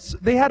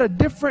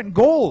different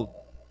goal.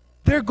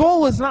 Their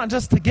goal was not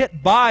just to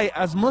get by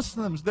as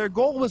Muslims. Their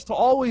goal was to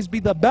always be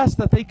the best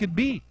that they could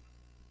be.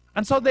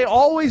 And so they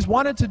always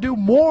wanted to do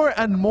more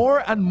and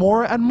more and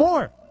more and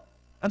more.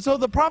 And so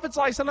the Prophet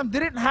ﷺ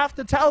didn't have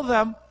to tell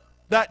them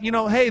that, you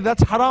know, hey,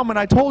 that's haram and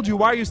I told you,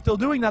 why are you still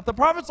doing that? The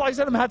Prophet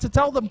ﷺ had to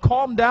tell them,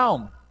 calm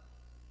down.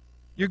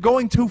 You're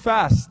going too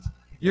fast.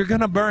 You're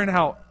going to burn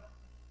out.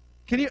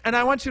 And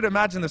I want you to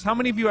imagine this. How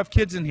many of you have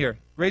kids in here?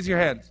 Raise your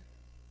hands.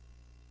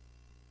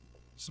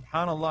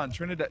 SubhanAllah, in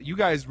Trinidad, you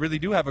guys really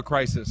do have a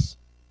crisis.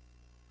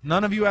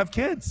 None of you have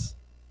kids.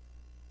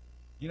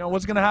 You know,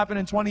 what's going to happen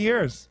in 20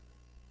 years?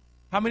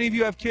 How many of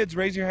you have kids?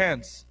 Raise your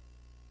hands.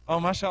 Oh,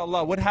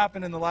 mashallah, what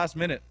happened in the last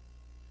minute?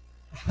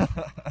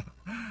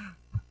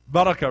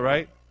 Barakah,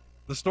 right?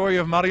 The story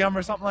of Maryam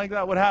or something like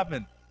that? What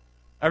happened?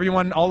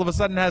 Everyone all of a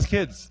sudden has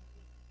kids.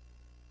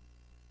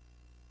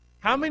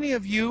 How many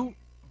of you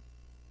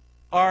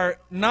are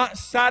not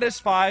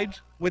satisfied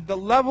with the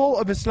level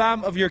of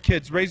Islam of your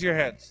kids? Raise your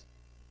hands.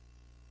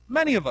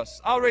 Many of us.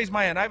 I'll raise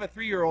my hand. I have a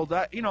 3-year-old.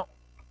 You know,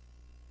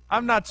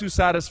 I'm not too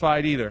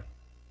satisfied either.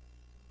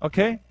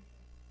 Okay?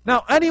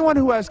 Now, anyone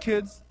who has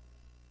kids,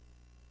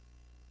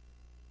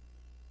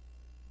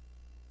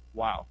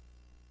 wow.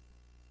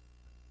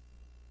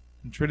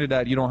 In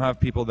Trinidad, you don't have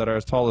people that are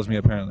as tall as me,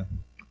 apparently.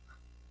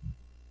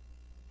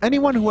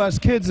 Anyone who has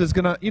kids is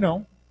going to, you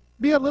know,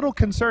 be a little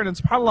concerned. And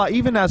subhanAllah,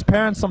 even as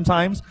parents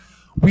sometimes,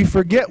 we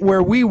forget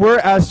where we were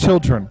as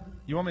children.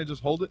 You want me to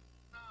just hold it?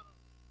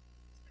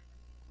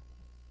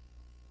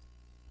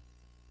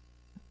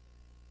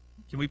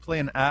 Can we play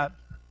an ad?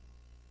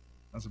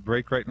 That's a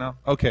break right now?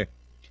 Okay.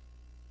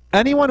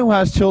 Anyone who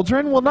has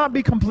children will not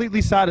be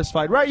completely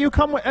satisfied, right? You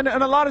come with, and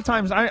a lot of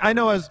times, I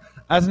know as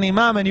an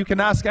imam, and you can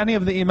ask any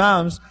of the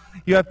imams,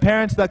 you have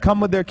parents that come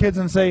with their kids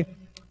and say,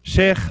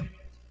 Sheikh,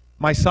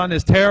 my son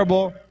is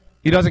terrible.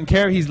 He doesn't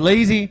care. He's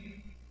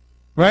lazy,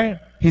 right?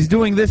 He's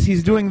doing this,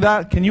 he's doing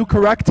that. Can you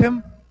correct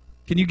him?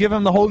 Can you give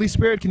him the Holy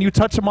Spirit? Can you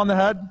touch him on the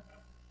head?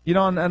 You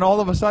know, and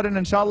all of a sudden,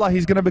 inshallah,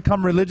 he's going to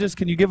become religious.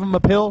 Can you give him a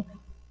pill?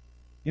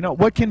 You know,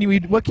 what can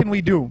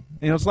we do?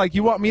 You know, it's like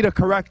you want me to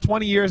correct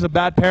 20 years of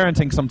bad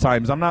parenting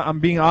sometimes. I'm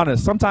being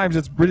honest. Sometimes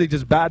it's really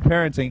just bad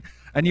parenting.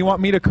 And you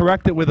want me to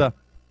correct it with a,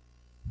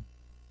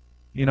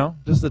 you know,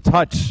 just a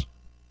touch.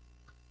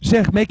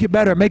 Sheikh, make it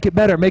better, make it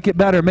better, make it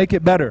better, make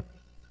it better.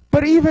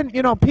 But even,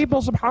 you know,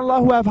 people,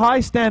 subhanAllah, who have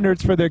high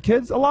standards for their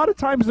kids, a lot of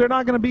times they're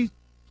not going to be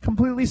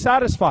completely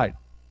satisfied.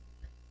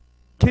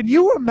 Can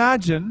you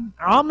imagine,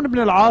 Amr ibn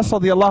al-As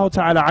radiyallahu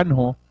ta'ala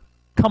anhu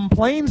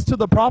complains to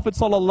the Prophet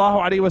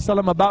sallallahu alaihi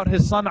wasallam about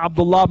his son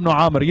Abdullah ibn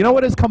Amr. You know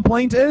what his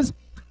complaint is?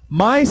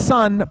 My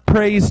son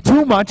prays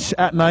too much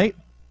at night.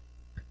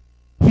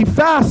 He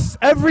fasts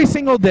every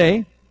single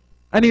day.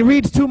 and he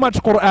reads too much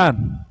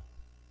Quran.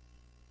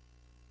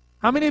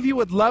 How many of you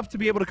would love to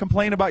be able to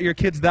complain about your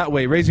kids that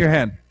way? Raise your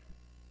hand.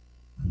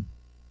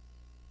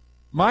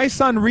 My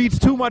son reads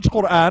too much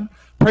Quran,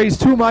 prays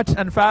too much,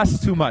 and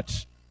fasts too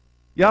much.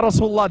 Ya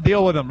Rasulullah,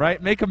 deal with him,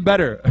 right? Make him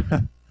better.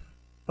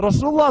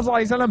 Rasulullah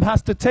ﷺ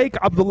has to take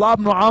Abdullah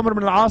ibn Amr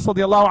ibn al-As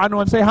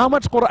and say, how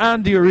much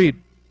Quran do you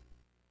read?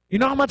 You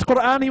know how much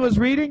Quran he was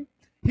reading?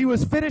 He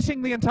was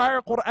finishing the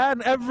entire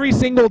Quran every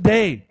single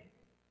day.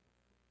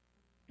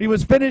 He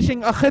was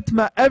finishing a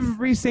khitmah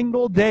every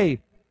single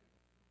day.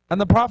 And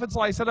the Prophet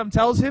ﷺ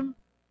tells him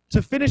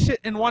to finish it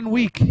in 1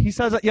 week. He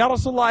says, Ya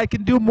Rasulullah, I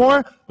can do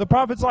more. The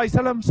Prophet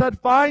ﷺ said,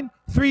 fine,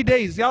 3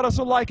 days. Ya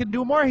Rasulullah, I can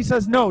do more. He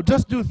says, no,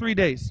 just do 3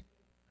 days.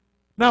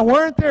 Now,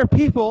 weren't there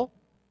people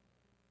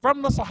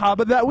from the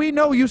Sahaba that we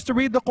know used to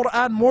read the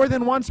Quran more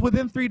than once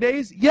within 3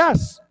 days?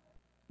 Yes.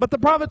 But the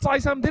Prophet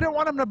ﷺ didn't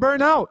want him to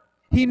burn out.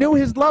 He knew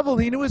his level.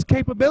 He knew his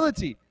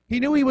capability.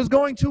 He knew he was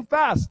going too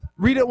fast.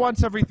 Read it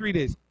once every 3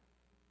 days.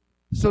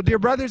 So dear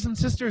brothers and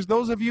sisters,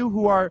 those of you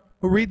who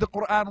read the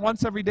Quran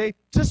once every day,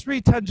 just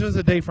read 10 juz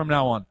a day from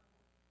now on.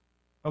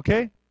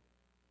 Okay?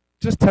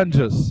 Just 10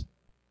 juz.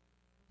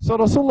 So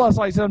Rasulullah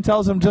ﷺ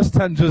tells him just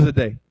 10 juz a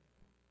day.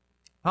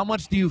 How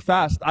much do you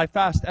fast? I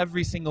fast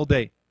every single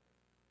day.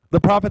 The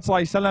Prophet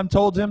ﷺ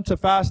told him to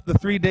fast the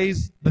 3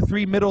 days, the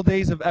 3 middle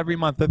days of every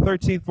month, the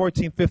 13th,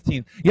 14th,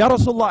 15th. Ya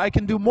Rasulullah, I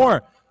can do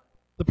more.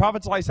 The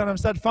Prophet ﷺ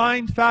said,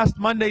 fine, fast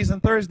Mondays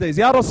and Thursdays.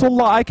 Ya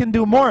Rasulullah, I can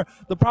do more.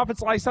 The Prophet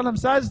ﷺ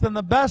says, then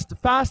the best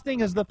fasting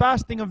is the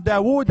fasting of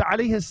Dawood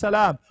alayhi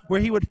salam, where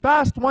he would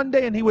fast one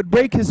day and he would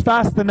break his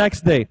fast the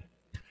next day.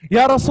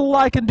 Ya Rasulullah,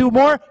 I can do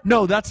more.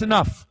 No, that's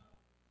enough.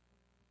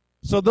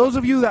 So those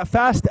of you that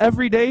fast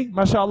every day,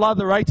 mashallah,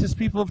 the righteous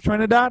people of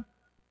Trinidad,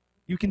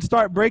 you can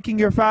start breaking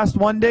your fast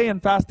one day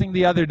and fasting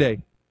the other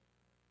day.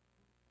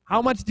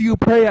 How much do you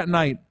pray at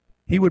night?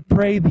 He would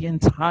pray the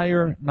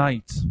entire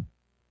night.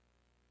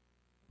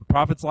 The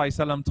Prophet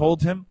ﷺ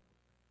told him,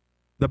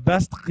 the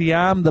best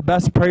qiyam, the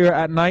best prayer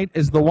at night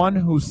is the one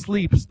who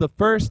sleeps the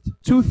first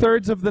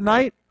 2/3 of the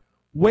night,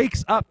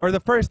 wakes up, or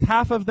the first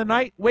half of the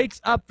night, wakes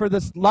up for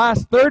the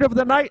last third of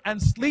the night,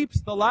 and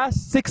sleeps the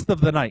last 1/6 of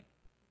the night.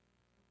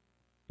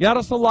 Ya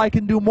Rasulullah, I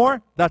can do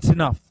more. That's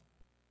enough.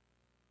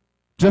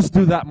 Just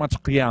do that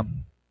much qiyam.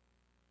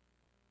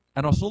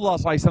 And Rasulullah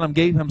ﷺ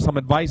gave him some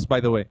advice, by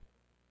the way.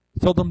 He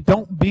told him,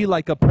 don't be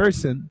like a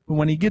person who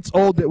when he gets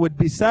old it would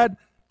be said,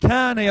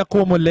 كَانَ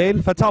يَقُومُ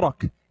اللَّيْلِ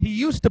فَتَرَكْ. He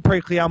used to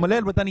pray qiyam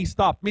al-layl, but then he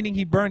stopped, meaning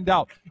he burned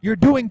out. You're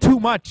doing too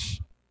much.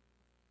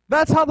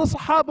 That's how the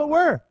Sahaba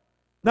were.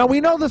 Now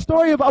we know the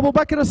story of Abu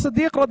Bakr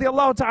as-Siddiq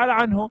radiallahu ta'ala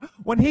anhu,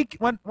 when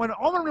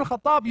Umar ibn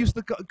al-Khattab used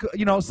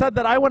to, said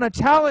that I want to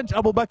challenge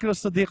Abu Bakr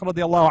as-Siddiq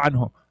radiallahu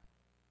anhu.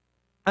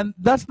 And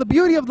that's the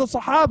beauty of the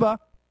Sahaba.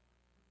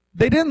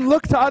 They didn't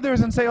look to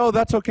others and say, oh,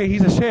 that's okay,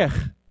 he's a sheikh.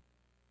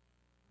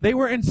 They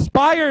were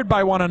inspired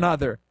by one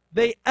another.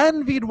 They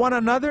envied one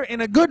another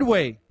in a good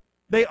way.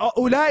 They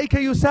أُولَٰئِكَ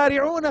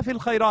يُسَارِعُونَ فِي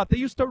الْخَيْرَاتِ. They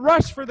used to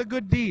rush for the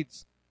good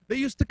deeds. They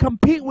used to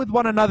compete with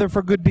one another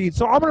for good deeds.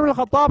 So Umar ibn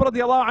al-Khattab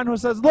radiallahu anhu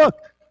says, look,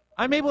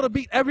 I'm able to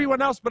beat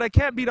everyone else, but I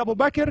can't beat Abu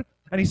Bakr.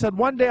 And he said,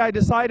 one day I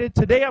decided,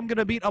 today I'm going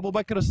to beat Abu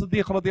Bakr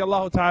as-Siddiq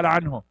radiallahu ta'ala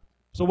anhu.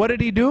 So what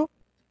did he do?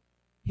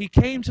 He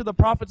came to the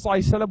Prophet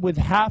ﷺ with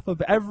half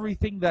of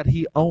everything that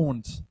he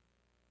owned.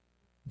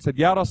 He said,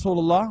 Ya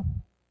Rasulullah,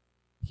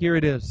 here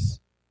it is.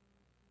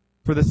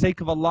 For the sake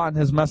of Allah and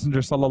His Messenger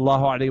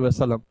sallallahu alayhi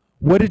wasallam.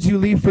 What did you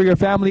leave for your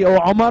family, O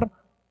Umar?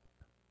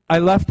 I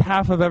left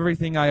half of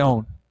everything I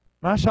own.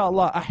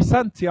 MashaAllah,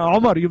 ahsant, ya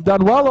Umar, you've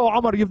done well, O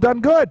Umar, you've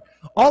done good.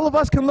 All of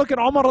us can look at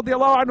Umar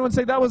radiallahu anhu and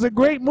say, that was a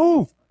great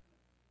move.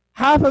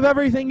 Half of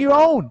everything you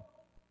own.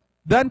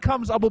 Then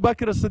comes Abu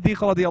Bakr as-Siddiq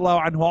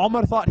radiallahu anhu.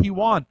 Umar thought he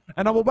won.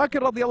 And Abu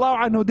Bakr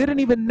radiallahu anhu didn't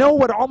even know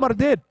what Umar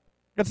did.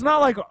 It's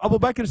not like Abu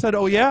Bakr said,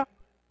 oh yeah,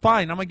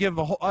 fine, I'm going to give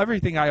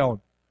everything I own.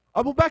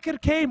 Abu Bakr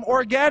came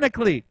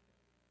organically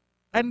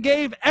and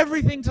gave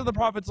everything to the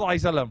Prophet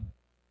ﷺ.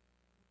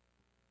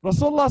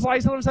 Rasulullah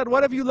ﷺ said,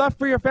 what have you left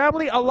for your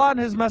family? Allah and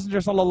His Messenger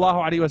sallallahu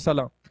alayhi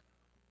wasallam.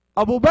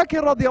 Abu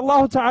Bakr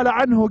radiallahu ta'ala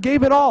anhu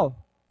gave it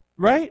all.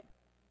 Right?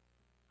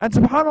 And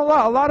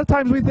subhanAllah, a lot of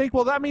times we think,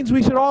 well, that means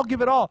we should all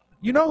give it all.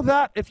 You know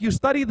that if you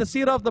study the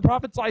seerah of the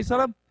Prophet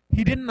ﷺ,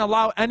 he didn't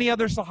allow any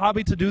other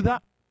Sahabi to do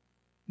that.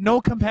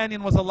 No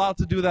companion was allowed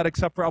to do that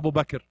except for Abu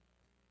Bakr.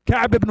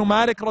 Ka'b ibn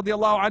Malik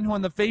radiallahu anhu,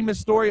 in the famous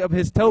story of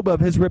his tawbah, of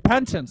his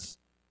repentance,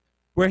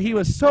 where he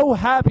was so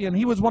happy, and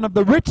he was one of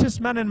the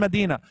richest men in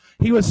Medina.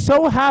 He was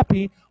so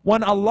happy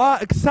when Allah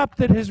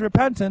accepted his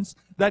repentance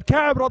that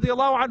Ka'b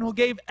radiallahu anhu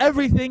gave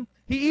everything.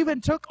 He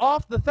even took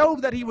off the thawb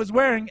that he was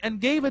wearing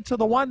and gave it to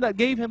the one that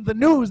gave him the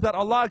news that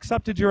Allah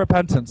accepted your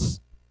repentance.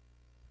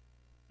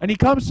 And he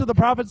comes to the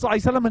Prophet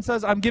ﷺ and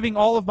says, I'm giving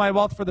all of my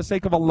wealth for the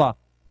sake of Allah.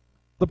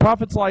 The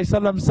Prophet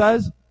ﷺ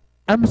says,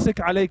 Amsik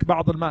alayk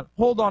ba'd al-mal.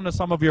 Hold on to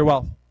some of your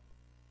wealth.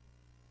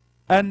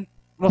 And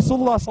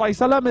Rasulullah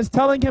ﷺ is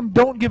telling him,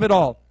 don't give it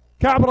all.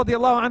 Ka'b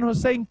radiallahu anhu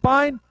is saying,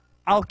 fine,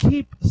 I'll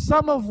keep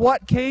some of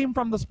what came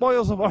from the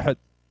spoils of Uhud.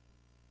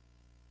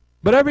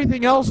 But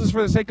everything else is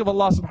for the sake of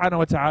Allah subhanahu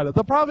wa ta'ala.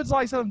 The Prophet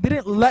ﷺ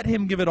didn't let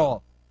him give it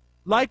all.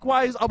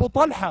 Likewise, Abu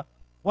Talha,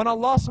 when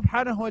Allah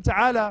subhanahu wa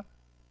ta'ala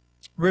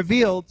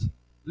revealed,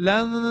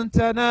 لَن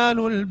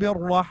تَنَالُوا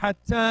الْبِرَّ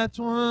حَتَّى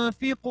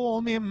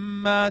تُنْفِقُوا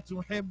مِمَّا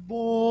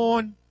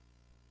تُحِبُّونَ.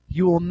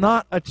 You will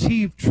not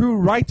achieve true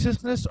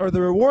righteousness or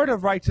the reward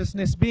of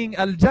righteousness being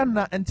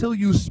Al-Jannah until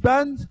you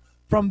spend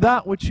from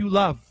that which you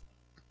love.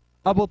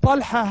 Abu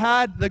Talha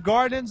had the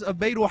gardens of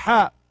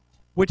Bayruha,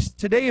 which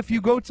today if you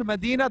go to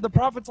Medina, the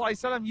Prophet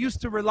ﷺ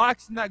used to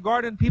relax in that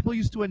garden. People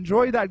used to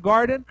enjoy that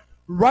garden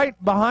right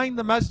behind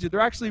the masjid. They're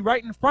actually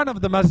right in front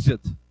of the masjid.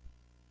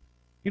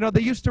 You know,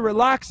 they used to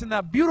relax in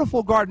that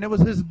beautiful garden. It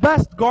was his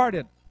best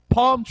garden.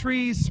 Palm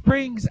trees,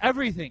 springs,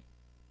 everything.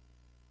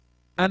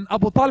 And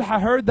Abu Talha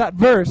heard that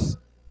verse,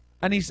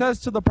 and he says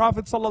to the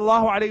Prophet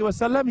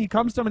ﷺ, he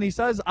comes to him and he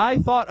says, I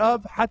thought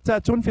of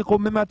حَتَّى تُنْفِقُوا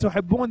مِمَّا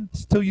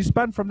تُحِبُّونَ, till you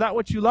spend from that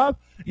which you love.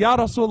 Ya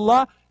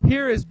Rasulullah,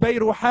 here is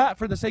Bayruha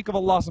for the sake of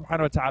Allah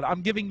subhanahu wa ta'ala.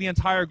 I'm giving the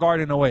entire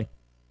garden away.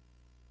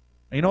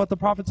 And you know what the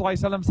Prophet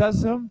ﷺ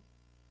says to him?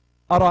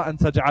 أَرَى أَن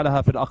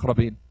تَجْعَلَهَا فِي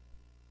الْأَقْرَبِينَ.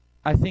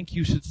 I think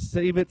you should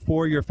save it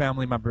for your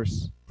family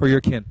members, for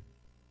your kin.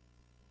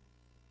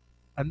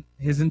 And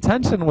his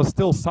intention was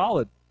still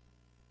solid.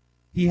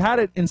 He had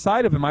it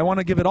inside of him, I want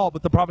to give it all,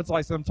 but the Prophet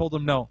ﷺ told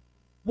him no.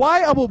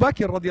 Why Abu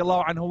Bakr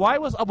radiallahu anhu? Why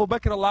was Abu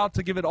Bakr allowed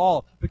to give it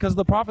all? Because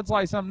the Prophet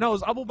ﷺ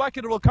knows Abu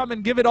Bakr will come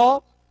and give it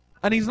all,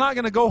 and he's not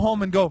going to go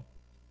home and go,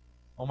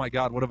 oh my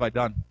God, what have I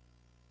done?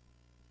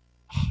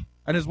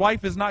 And his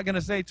wife is not going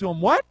to say to him,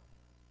 what?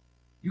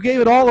 You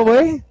gave it all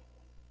away?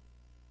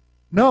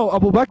 No,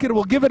 Abu Bakr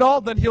will give it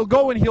all, then he'll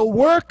go and he'll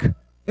work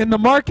in the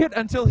market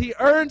until he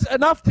earns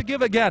enough to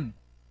give again.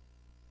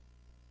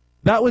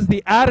 That was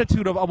the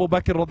attitude of Abu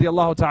Bakr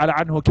radiallahu ta'ala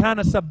anhu. كَانَ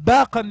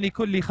سَبَّاقًا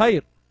لِكُلِّ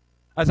خَيْرٍ.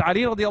 As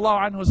Ali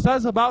radiallahu anhu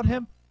says about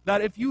him,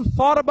 that if you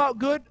thought about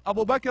good,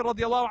 Abu Bakr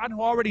radiallahu anhu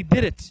already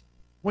did it.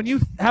 When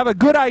you have a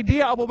good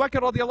idea, Abu Bakr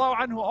radiallahu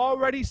anhu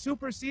already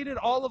superseded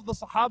all of the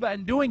Sahaba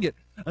in doing it.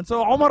 And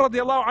so Umar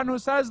radiallahu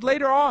anhu says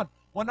later on,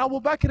 when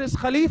Abu Bakr is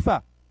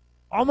Khalifa,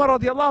 Umar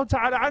radiallahu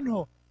ta'ala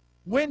anhu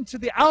went to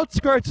the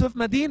outskirts of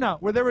Medina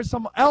where there were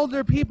some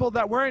elder people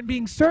that weren't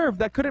being served,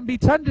 that couldn't be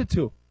tended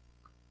to.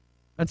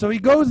 And so he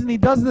goes and he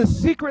does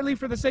this secretly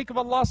for the sake of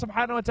Allah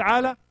subhanahu wa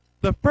ta'ala.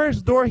 The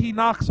first door he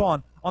knocks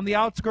on the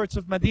outskirts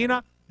of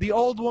Medina, the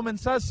old woman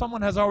says,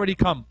 someone has already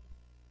come.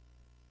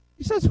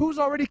 He says, who's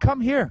already come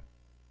here?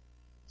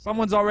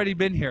 Someone's already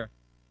been here.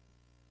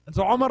 And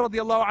so Umar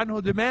radiallahu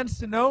anhu demands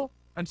to know,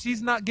 and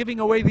she's not giving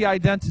away the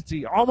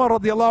identity. Umar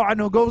radiallahu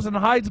anhu goes and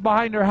hides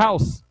behind her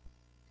house,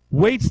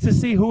 waits to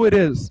see who it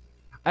is.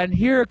 And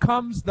here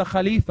comes the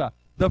Khalifa,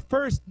 the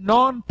first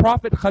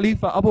non-prophet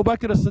Khalifa, Abu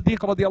Bakr as-Siddiq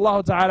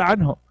radiallahu ta'ala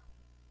anhu.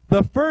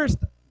 The first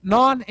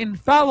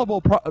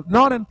non-infallible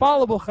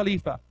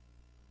Khalifa,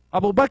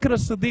 Abu Bakr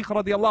as-Siddiq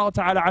radiallahu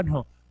ta'ala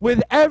anhu.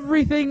 With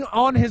everything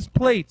on his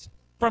plate,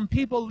 from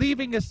people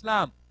leaving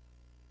Islam,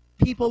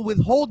 people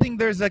withholding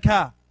their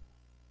zakah,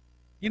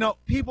 you know,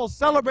 people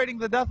celebrating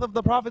the death of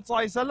the Prophet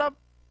ﷺ,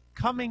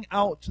 coming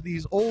out to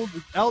these old,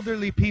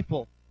 elderly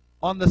people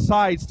on the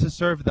sides to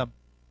serve them.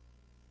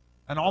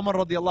 And Umar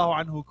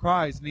radiallahu anhu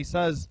cries and he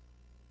says,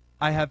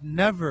 I have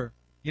never,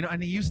 you know,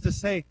 and he used to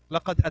say,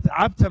 لَقَدْ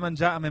أَتْعَبْتَ مَنْ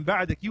جَاءَ مِنْ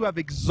بَعْدِكَ. You have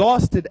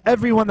exhausted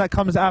everyone that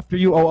comes after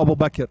you, O Abu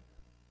Bakr.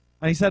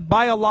 And he said,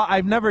 by Allah,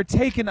 I've never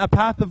taken a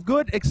path of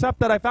good except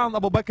that I found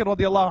Abu Bakr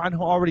radiallahu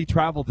anhu already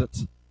traveled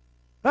it.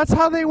 That's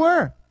how they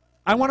were.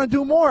 I want to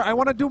do more, I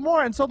want to do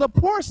more. And so the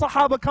poor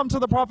Sahaba come to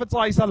the Prophet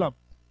ﷺ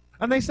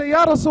and they say,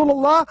 Ya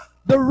Rasulullah,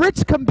 the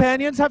rich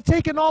companions have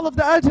taken all of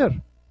the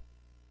ajr.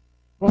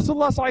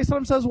 Rasulullah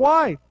ﷺ says,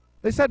 why?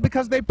 They said,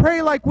 because they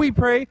pray like we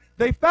pray,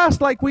 they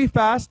fast like we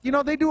fast, you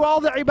know, they do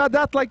all the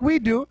ibadat like we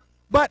do,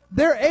 but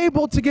they're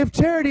able to give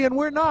charity and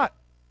we're not.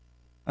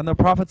 And the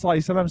Prophet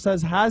ﷺ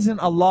says, hasn't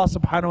Allah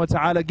subhanahu wa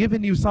ta'ala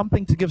given you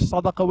something to give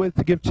sadaqah with,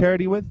 to give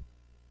charity with?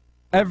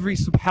 Every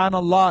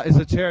subhanallah is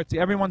a charity.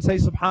 Everyone say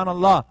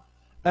subhanallah.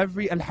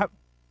 Every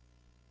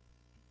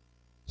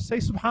say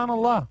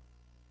subhanallah.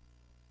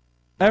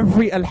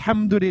 Every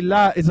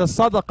alhamdulillah is a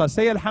sadaqah.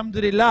 Say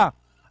alhamdulillah.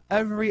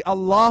 Every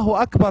Allahu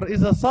Akbar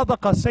is a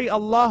sadaqah. Say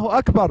Allahu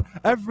Akbar.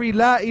 Every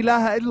la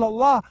ilaha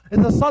illallah is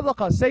a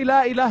sadaqah. Say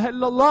la ilaha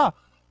illallah.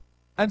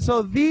 And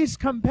so these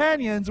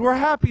companions were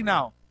happy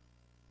now.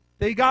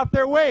 They got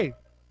their way.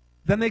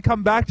 Then they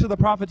come back to the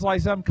Prophet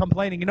ﷺ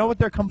complaining. You know what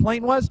their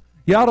complaint was?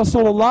 Ya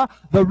Rasulullah,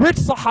 the rich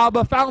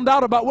Sahaba found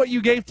out about what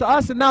you gave to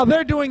us and now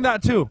they're doing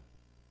that too.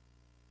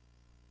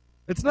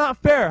 It's not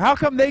fair. How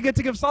come they get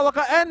to give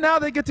sadaqah and now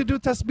they get to do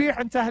tasbih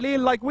and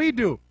tahleel like we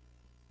do?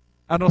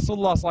 And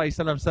Rasulullah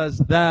ﷺ says,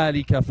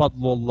 ذَلِكَ فَضْلُ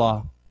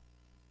اللَّهِ.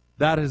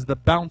 That is the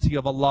bounty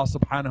of Allah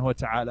subhanahu wa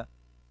ta'ala.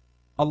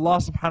 Allah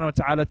subhanahu wa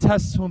ta'ala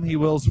tests whom He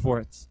wills for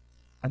it.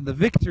 And the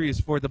victory is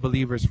for the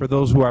believers, for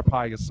those who are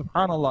pious.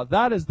 SubhanAllah,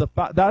 that is the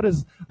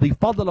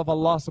fadl of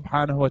Allah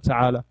subhanahu wa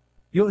ta'ala.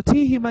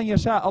 يُؤْتِيهِ مَنْ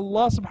يَشَاءُ.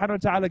 Allah subhanahu wa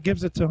ta'ala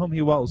gives it to whom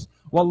He wills.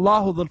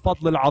 وَاللَّهُ ذُو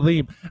الْفَضْلِ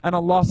الْعَظِيمِ. And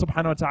Allah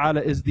subhanahu wa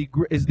ta'ala is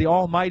the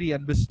Almighty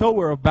and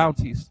bestower of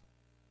bounties.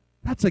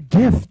 That's a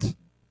gift.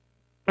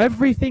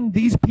 Everything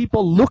these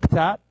people looked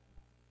at,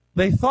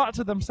 they thought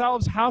to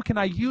themselves, how can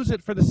I use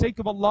it for the sake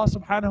of Allah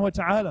subhanahu wa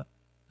ta'ala?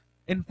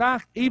 In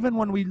fact, even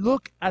when we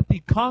look at the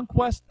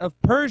conquest of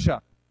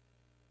Persia,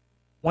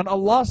 when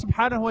Allah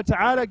subhanahu wa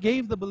ta'ala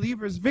gave the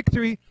believers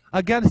victory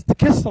against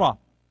Kisra,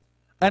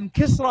 and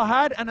Kisra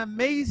had an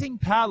amazing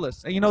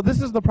palace. And you know,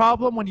 this is the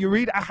problem when you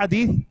read a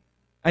hadith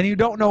and you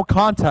don't know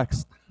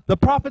context. The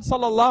Prophet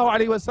sallallahu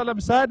alaihi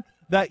wasallam said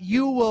that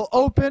you will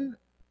open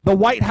the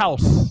White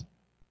House,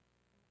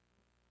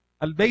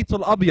 Al-Bayt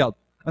al-Abyad.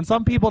 And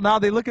some people now,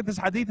 they look at this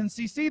hadith and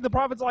see, the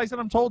Prophet sallallahu alaihi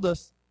wasallam told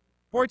us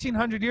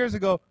 1400 years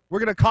ago, we're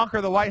going to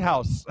conquer the White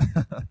House.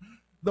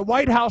 The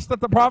White House that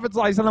the Prophet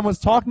sallallahu alaihi wasallam was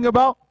talking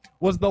about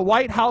was the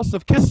White House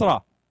of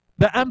Kisra,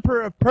 the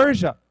emperor of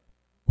Persia,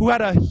 who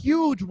had a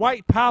huge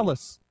white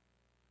palace.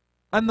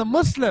 And the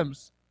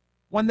Muslims,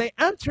 when they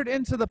entered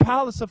into the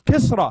palace of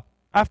Kisra,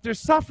 after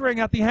suffering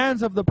at the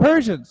hands of the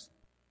Persians,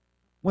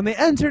 when they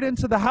entered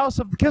into the house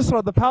of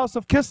Kisra, the palace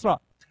of Kisra,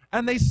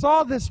 and they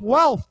saw this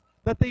wealth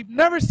that they've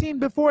never seen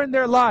before in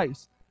their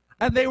lives,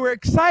 and they were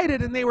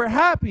excited and they were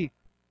happy,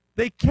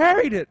 they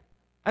carried it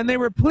and they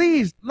were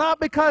pleased, not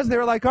because they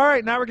were like, all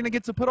right, now we're going to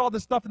get to put all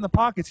this stuff in the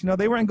pockets. You know,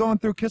 they weren't going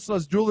through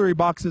Kisra's jewelry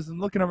boxes and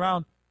looking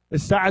around.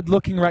 Is Sa'ad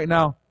looking right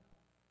now?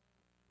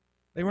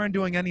 They weren't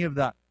doing any of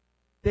that.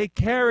 They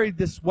carried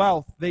this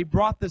wealth. They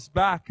brought this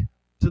back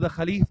to the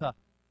Khalifa,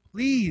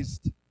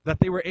 pleased that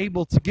they were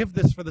able to give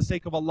this for the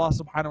sake of Allah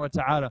subhanahu wa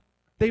ta'ala.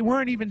 They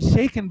weren't even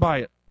shaken by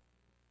it.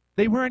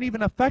 They weren't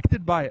even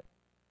affected by it.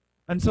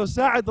 And so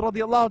Sa'ad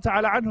radiallahu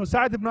ta'ala anhu,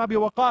 Sa'ad ibn Abi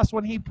Waqqas,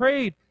 when he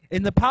prayed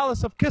in the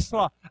palace of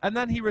Kisra, and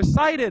then he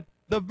recited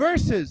the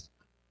verses,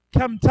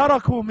 كَمْ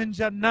تَرَكُوا مِنْ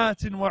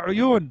جَنَّاتٍ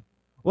وَعُيُونٍ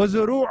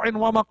وَزُرُوعٍ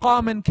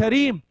وَمَقَامٍ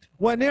كَرِيمٍ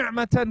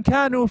وَنِعْمَةً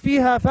كَانُوا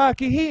فِيهَا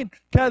فَاكِهِينَ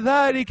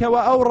كَذَلِكَ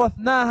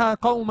وَأَوْرَثْنَاهَا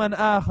قَوْمًا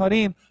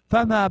آخَرِينَ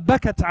فَمَا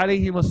بَكَتْ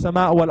عَلَيْهِمُ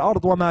السَّمَاءُ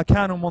وَالْأَرْضُ وَمَا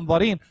كَانُوا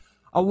مُنظَرِينَ.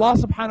 Allah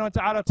subhanahu wa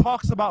ta'ala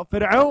talks about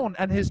Fir'aun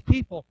and his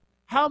people.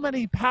 How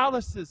many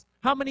palaces,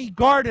 how many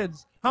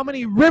gardens, how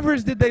many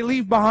rivers did they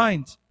leave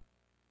behind?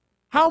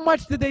 How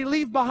much did they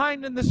leave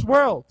behind in this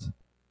world?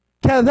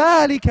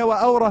 كَذَلِكَ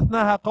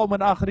وَأَوْرَثْنَاهَا قَوْمًا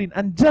آخَرِينَ.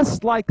 And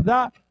just like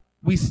that,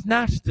 we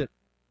snatched it.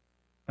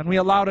 And we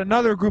allowed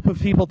another group of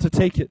people to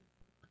take it.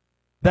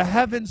 The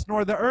heavens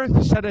nor the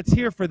earth shed a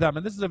tear for them.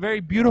 And this is a very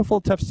beautiful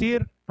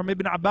tafsir from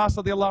Ibn Abbas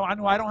radiallahu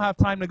anhu. I don't have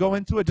time to go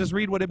into it. Just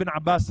read what Ibn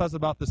Abbas says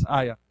about this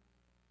ayah.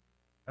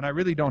 And I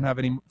really don't have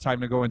any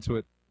time to go into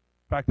it.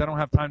 In fact, I don't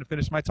have time to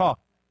finish my talk.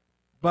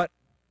 But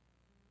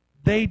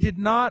they did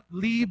not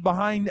leave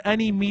behind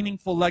any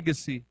meaningful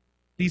legacy.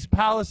 These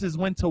palaces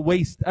went to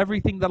waste.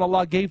 Everything that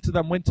Allah gave to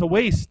them went to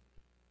waste.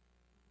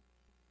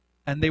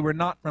 And they were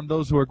not from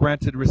those who were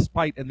granted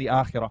respite in the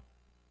akhirah.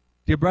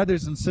 Dear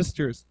brothers and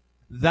sisters,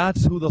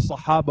 that's who the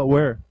Sahaba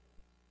were.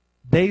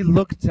 They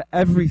looked to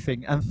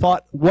everything and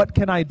thought, what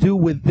can I do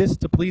with this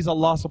to please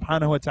Allah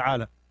subhanahu wa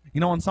ta'ala?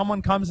 You know, when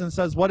someone comes and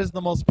says, what is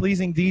the most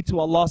pleasing deed to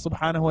Allah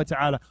subhanahu wa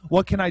ta'ala?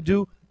 What can I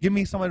do? Give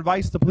me some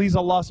advice to please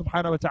Allah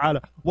subhanahu wa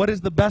ta'ala. What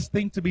is the best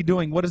thing to be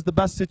doing? What is the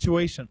best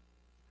situation?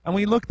 And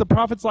we look, the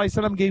Prophet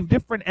ﷺ gave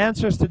different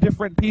answers to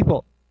different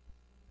people.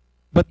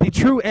 But the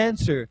true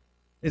answer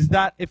is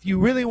that if you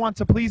really want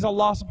to please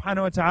Allah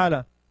subhanahu wa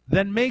ta'ala,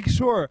 then make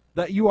sure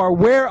that you are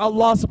where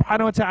Allah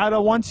subhanahu wa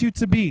ta'ala wants you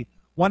to be.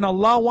 When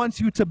Allah wants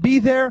you to be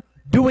there,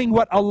 doing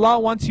what Allah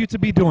wants you to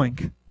be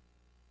doing.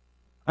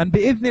 And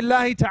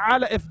bi'idhnillahi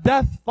ta'ala, if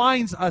death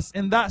finds us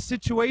in that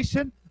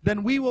situation,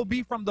 then we will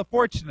be from the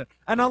fortunate.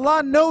 And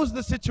Allah knows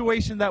the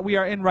situation that we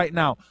are in right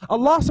now.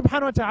 Allah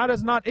subhanahu wa ta'ala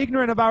is not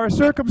ignorant of our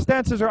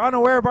circumstances or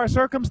unaware of our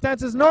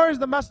circumstances, nor is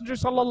the Messenger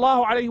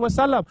sallallahu alayhi wa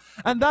sallam.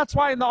 And that's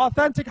why in the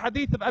authentic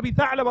hadith of Abi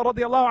Tha'laba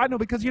radiallahu anhu,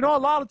 because you know a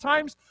lot of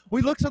times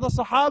we look to the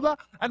Sahaba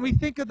and we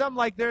think of them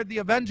like they're the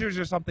Avengers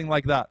or something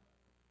like that.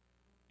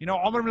 You know,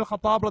 Umar ibn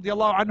al-Khattab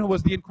radiallahu anhu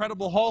was the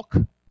Incredible Hulk.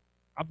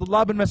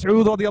 Abdullah bin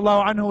Mas'ud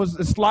radiallahu anhu was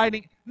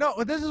sliding.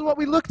 No, this is what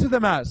we look to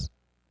them as.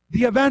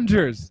 The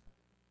Avengers.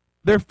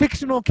 They're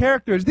fictional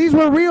characters. These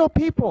were real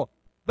people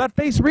that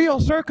face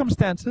real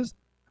circumstances.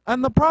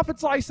 And the Prophet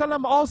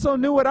ﷺ also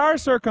knew what our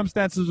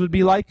circumstances would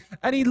be like.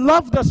 And he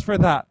loved us for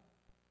that.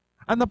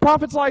 And the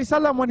Prophet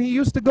ﷺ, when he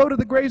used to go to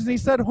the graves and he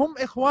said, Hum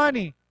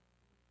ikhwani,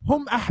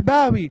 hum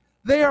ahbabi.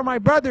 They are my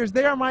brothers,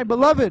 they are my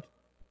beloved.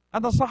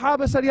 And the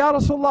Sahaba said, Ya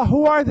Rasulullah,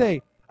 who are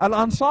they?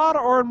 Al-Ansar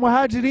or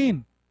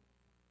Al-Muhajirin?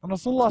 And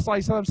Rasulullah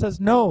ﷺ says,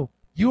 no,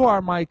 you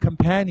are my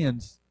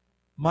companions.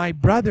 My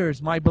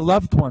brothers, my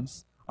beloved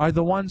ones, are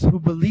the ones who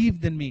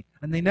believed in me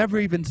and they never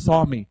even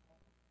saw me.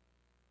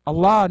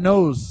 Allah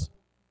knows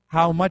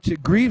how much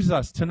it grieves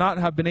us to not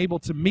have been able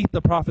to meet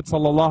the Prophet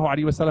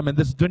ﷺ in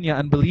this dunya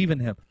and believe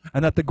in him.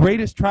 And that the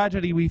greatest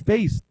tragedy we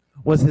faced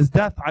was his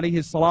death alayhi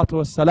salatu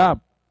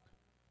wassalam.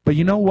 But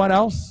you know what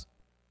else?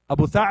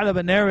 Abu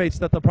Tha'laba narrates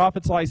that the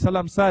Prophet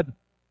ﷺ said,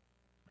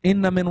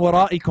 Inna min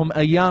wara'ikum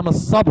ayyam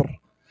as-sabr.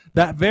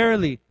 That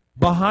verily,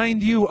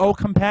 behind you, O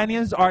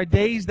companions, are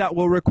days that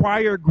will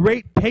require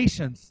great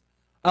patience.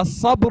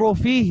 As-sabru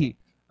fihi.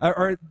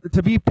 or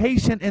to be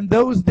patient in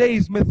those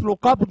days, مثل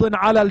قبض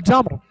على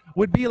الجمر,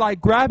 would be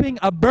like grabbing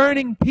a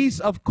burning piece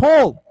of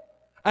coal.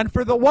 And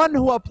for the one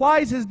who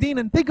applies his deen,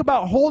 and think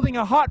about holding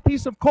a hot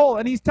piece of coal,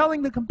 and he's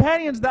telling the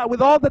companions that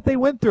with all that they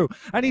went through,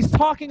 and he's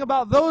talking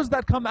about those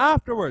that come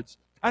afterwards.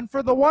 And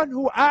for the one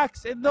who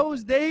acts in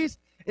those days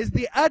is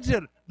the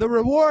ajr, the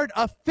reward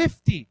of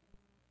 50.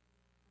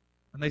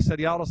 And they said,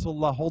 Ya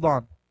Rasulullah, hold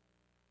on.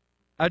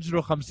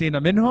 Ajru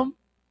khamsina minhum,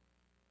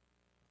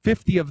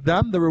 50 of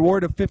them, the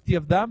reward of 50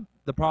 of them.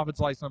 The Prophet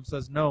ﷺ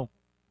says, no.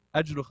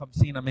 Ajru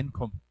khamsina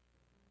minkum,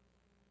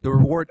 the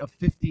reward of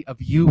 50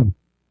 of you.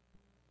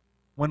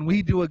 When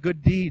we do a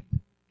good deed,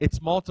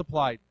 it's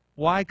multiplied.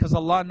 Why? Because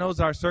Allah knows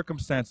our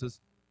circumstances.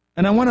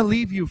 And I want to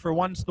leave you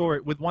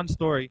with one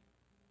story,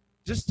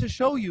 just to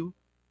show you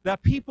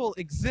that people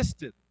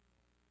existed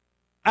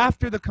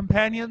after the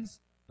companions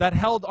that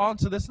held on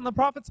to this. And the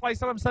Prophet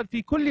ﷺ said,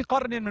 "Fi kulli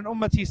qarnin min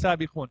ummati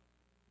sabiqun."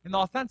 In the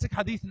authentic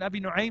hadith in Abi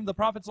Nu'aym, the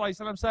Prophet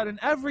ﷺ said, in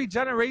every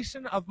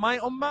generation of my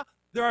ummah,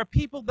 there are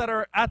people that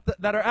are at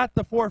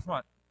the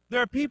forefront.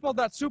 There are people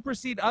that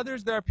supersede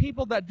others. There are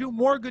people that do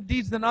more good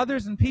deeds than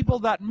others, and people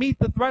that meet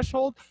the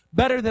threshold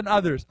better than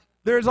others.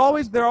 There are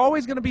always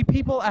going to be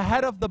people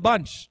ahead of the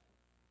bunch.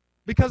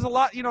 Because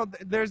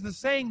there's the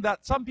saying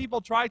that some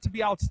people try to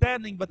be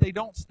outstanding, but they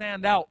don't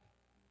stand out.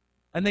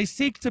 And they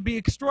seek to be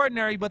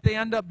extraordinary, but they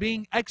end up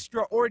being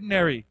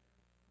extraordinary.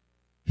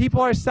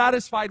 People are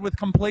satisfied with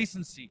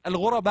complacency.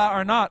 Al-ghuraba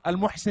are not.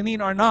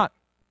 Al-muhsineen are not.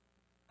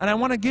 And I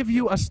want to give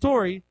you a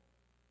story,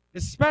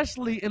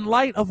 especially in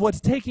light of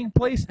what's taking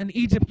place in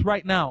Egypt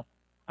right now.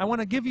 I want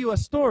to give you a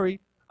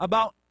story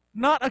about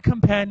not a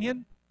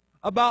companion,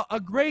 about a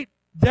great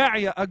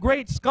da'iyah, a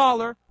great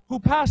scholar who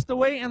passed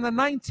away in the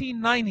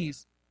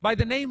 1990s by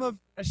the name of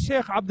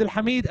Sheikh Abdul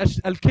Hamid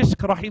Al-Kishk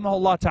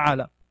rahimahullah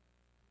ta'ala,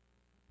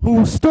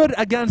 who stood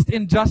against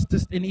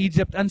injustice in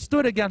Egypt and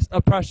stood against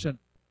oppression,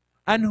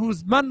 and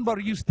whose manbar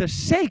used to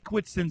shake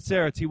with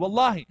sincerity.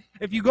 Wallahi,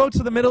 if you go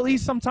to the Middle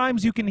East,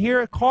 sometimes you can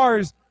hear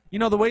cars,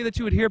 the way that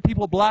you would hear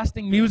people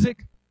blasting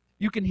music,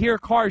 you can hear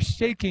cars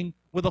shaking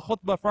with a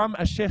khutbah from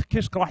Sheikh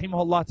Kishk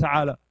rahimahullah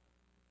ta'ala.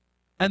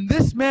 And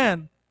this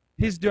man,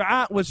 his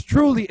dua was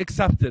truly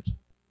accepted.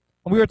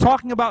 And we were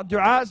talking about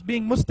du'as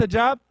being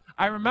mustajab.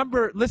 I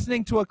remember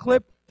listening to a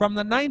clip from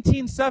the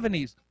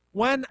 1970s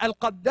when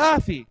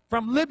Al-Qaddafi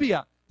from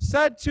Libya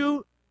said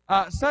to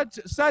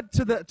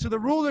the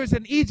rulers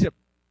in Egypt,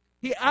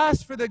 he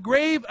asked for the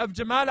grave of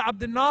Jamal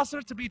Abdel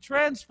Nasser to be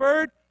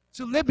transferred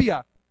to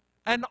Libya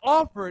and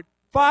offered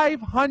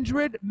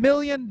 $500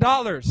 million.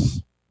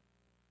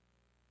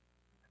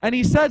 And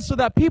he said so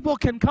that people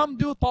can come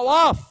do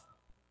tawaf.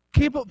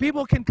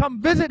 People can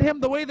come visit him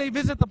the way they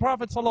visit the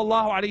Prophet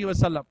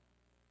ﷺ.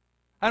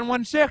 And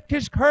when Sheikh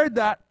Kishk heard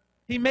that,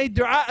 he made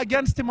dua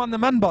against him on the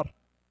manbar.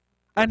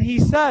 And he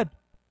said,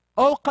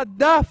 "O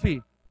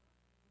Qaddafi,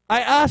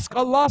 I ask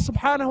Allah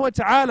subhanahu wa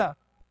ta'ala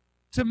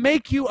to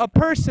make you a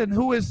person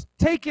who is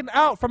taken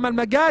out from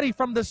al-Magari,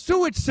 from the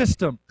sewage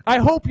system. I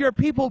hope your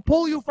people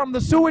pull you from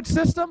the sewage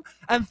system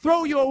and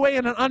throw you away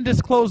in an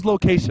undisclosed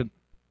location."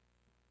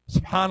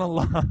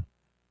 Subhanallah.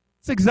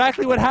 That's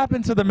exactly what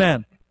happened to the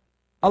man.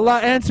 Allah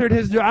answered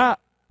his dua.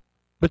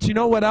 But you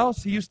know what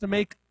else? He used to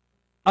make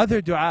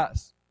other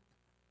du'as.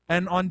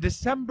 And on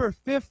December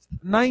 5th,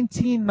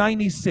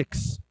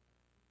 1996,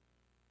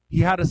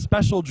 he had a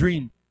special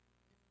dream.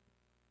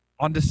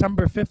 On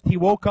December 5th, he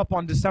woke up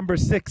on December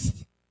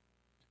 6th.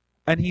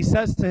 And he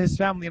says to his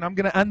family, and I'm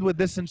going to end with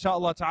this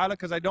inshallah ta'ala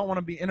because I don't want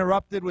to be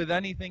interrupted with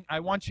anything. I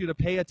want you to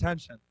pay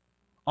attention.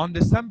 On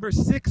December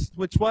 6th,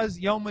 which was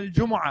Yawm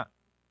al-Jumu'ah,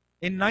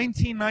 in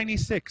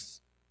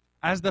 1996,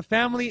 as the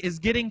family is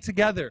getting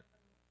together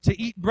to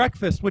eat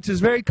breakfast, which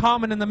is very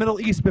common in the Middle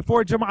East.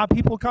 Before Jumu'ah,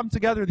 people come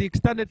together, the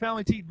extended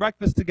family, to eat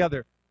breakfast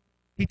together.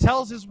 He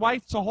tells his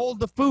wife to hold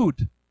the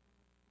food.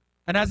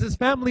 And as his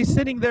family's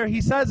sitting there,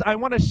 he says, "I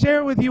want to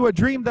share with you a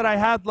dream that I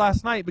had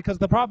last night," because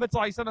the Prophet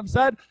ﷺ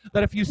said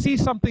that if you see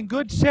something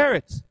good, share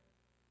it.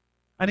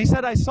 And he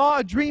said, "I saw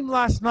a dream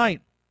last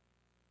night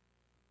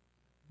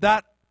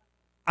that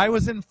I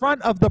was in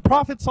front of the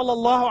Prophet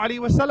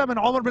ﷺ and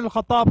Omar bin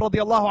al-Khattab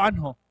radiyallahu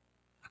anhu.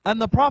 And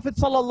the Prophet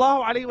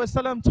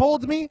ﷺ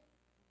told me,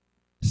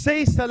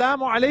 say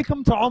salamu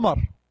alaykum to Umar.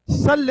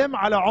 Sallim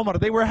ala Umar."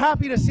 They were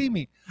happy to see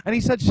me. And he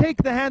said,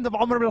 shake the hand of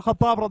Umar bin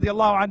al-Khattab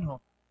radiyallahu anhu.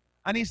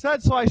 And he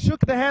said, so I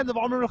shook the hand of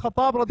Umar bin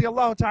al-Khattab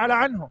radiyallahu ta'ala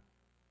anhu.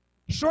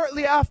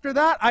 Shortly after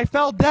that, I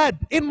fell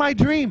dead in my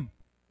dream.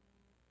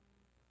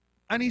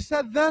 And he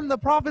said, then the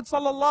Prophet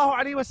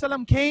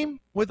ﷺ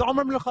came with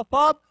Umar bin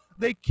al-Khattab.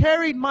 They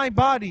carried my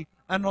body,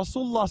 and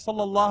Rasulullah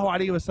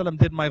ﷺ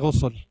did my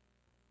ghusl.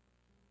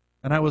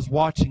 And I was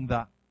watching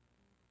that.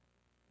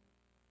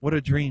 What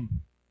a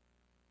dream.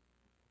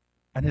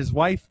 And his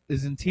wife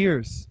is in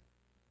tears.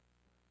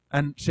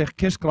 And Sheikh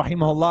Kishk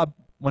rahimahullah,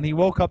 when he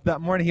woke up that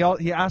morning,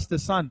 he asked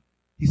his son,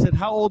 he said,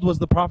 how old was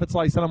the Prophet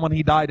ﷺ when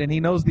he died? And he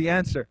knows the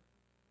answer.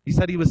 He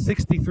said he was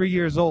 63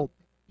 years old.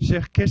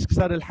 Sheikh Kishk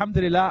said,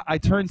 Alhamdulillah, I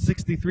turned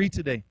 63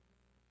 today.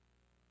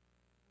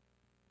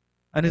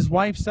 And his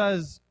wife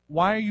says,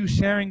 why are you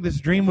sharing this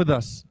dream with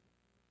us?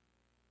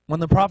 When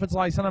the Prophet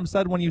ﷺ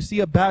said, when you see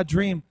a bad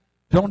dream,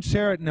 don't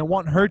share it and it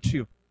won't hurt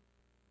you.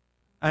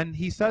 And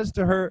he says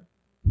to her,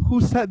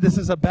 who said this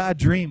is a bad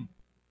dream?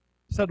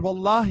 He said,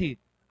 Wallahi,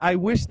 I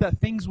wish that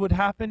things would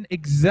happen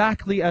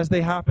exactly as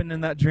they happened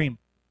in that dream.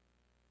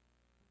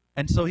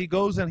 And so he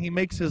goes and he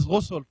makes his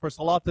ghusl for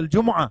Salat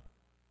al-Jum'ah.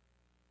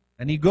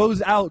 And he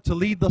goes out to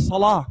lead the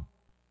Salah.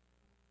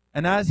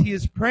 And as he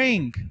is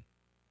praying,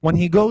 when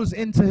he goes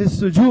into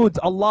his sujood,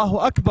 Allahu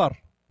Akbar,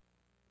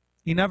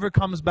 he never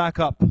comes back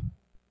up.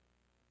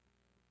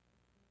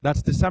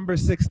 That's December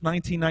 6,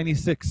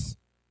 1996.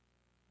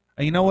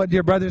 And you know what,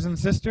 dear brothers and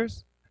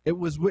sisters? It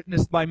was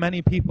witnessed by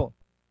many people.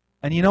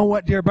 And you know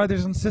what, dear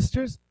brothers and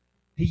sisters?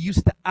 He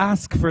used to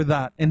ask for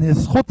that in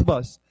his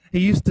khutbahs. He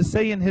used to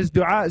say in his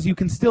du'as, you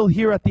can still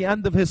hear at the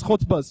end of his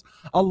khutbahs,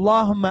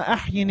 Allahumma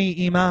ahyini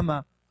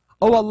imama.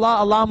 Oh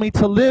Allah, allow me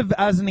to live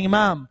as an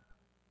imam.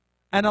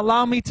 And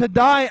allow me to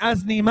die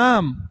as an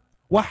imam.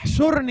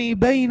 وَاحْشُرْنِي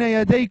بَيْنَ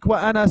يَدَيْكَ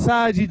وَأَنَا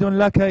سَاجِدٌ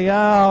لَكَ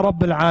يَا رَبَّ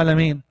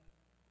الْعَالَمِينَ.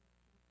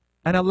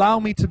 And allow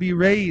me to be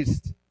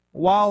raised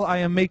while I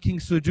am making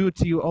sujood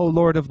to you, O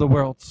Lord of the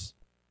worlds.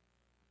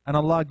 And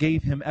Allah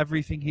gave him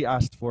everything he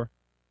asked for.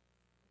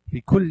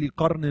 فِي كُلِّ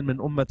قَرْنٍ مِّنْ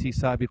أُمَّتِي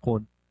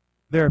سَابِقُونَ.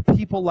 There are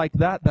people like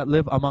that that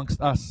live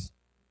amongst us.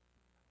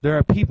 There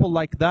are people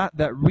like that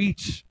that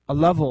reach a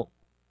level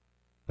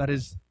that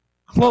is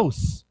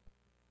close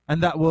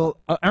and that will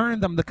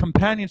earn them the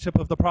companionship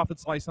of the Prophet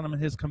ﷺ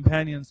and his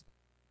companions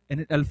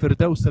in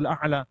Al-Firdaus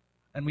Al-A'la.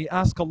 And we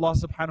ask Allah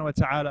subhanahu wa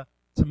ta'ala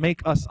to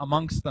make us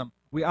amongst them.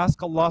 We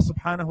ask Allah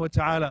subhanahu wa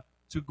ta'ala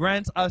to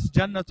grant us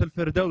Jannat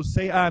al-Firdaus.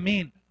 Say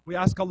Ameen. We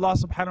ask Allah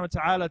subhanahu wa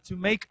ta'ala to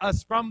make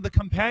us from the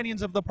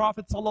companions of the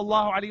Prophet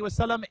sallallahu alaihi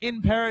wasallam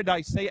in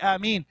paradise. Say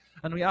Ameen.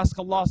 And we ask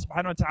Allah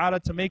subhanahu wa ta'ala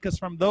to make us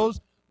from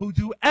those who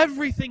do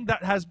everything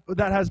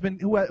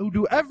who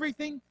do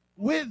everything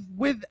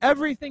with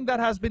everything that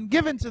has been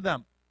given to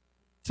them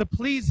to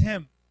please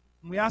Him.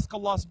 And we ask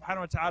Allah subhanahu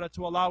wa ta'ala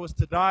to allow us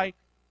to die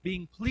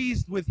being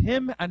pleased with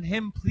Him and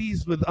Him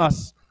pleased with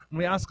us. And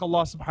we ask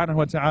Allah subhanahu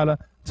wa ta'ala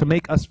to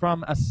make us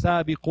from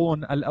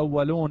as-sabiqun,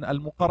 al-awwalun,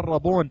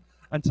 al-muqarrabun,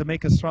 and to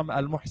make us from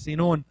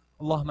al-muhsinun.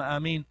 Allahumma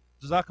ameen.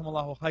 Jazakum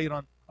Allahu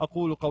khayran.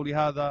 أقول قولي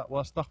هذا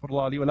وأستغفر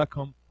الله لي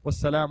ولكم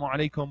والسلام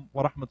عليكم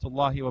ورحمة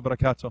الله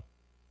وبركاته.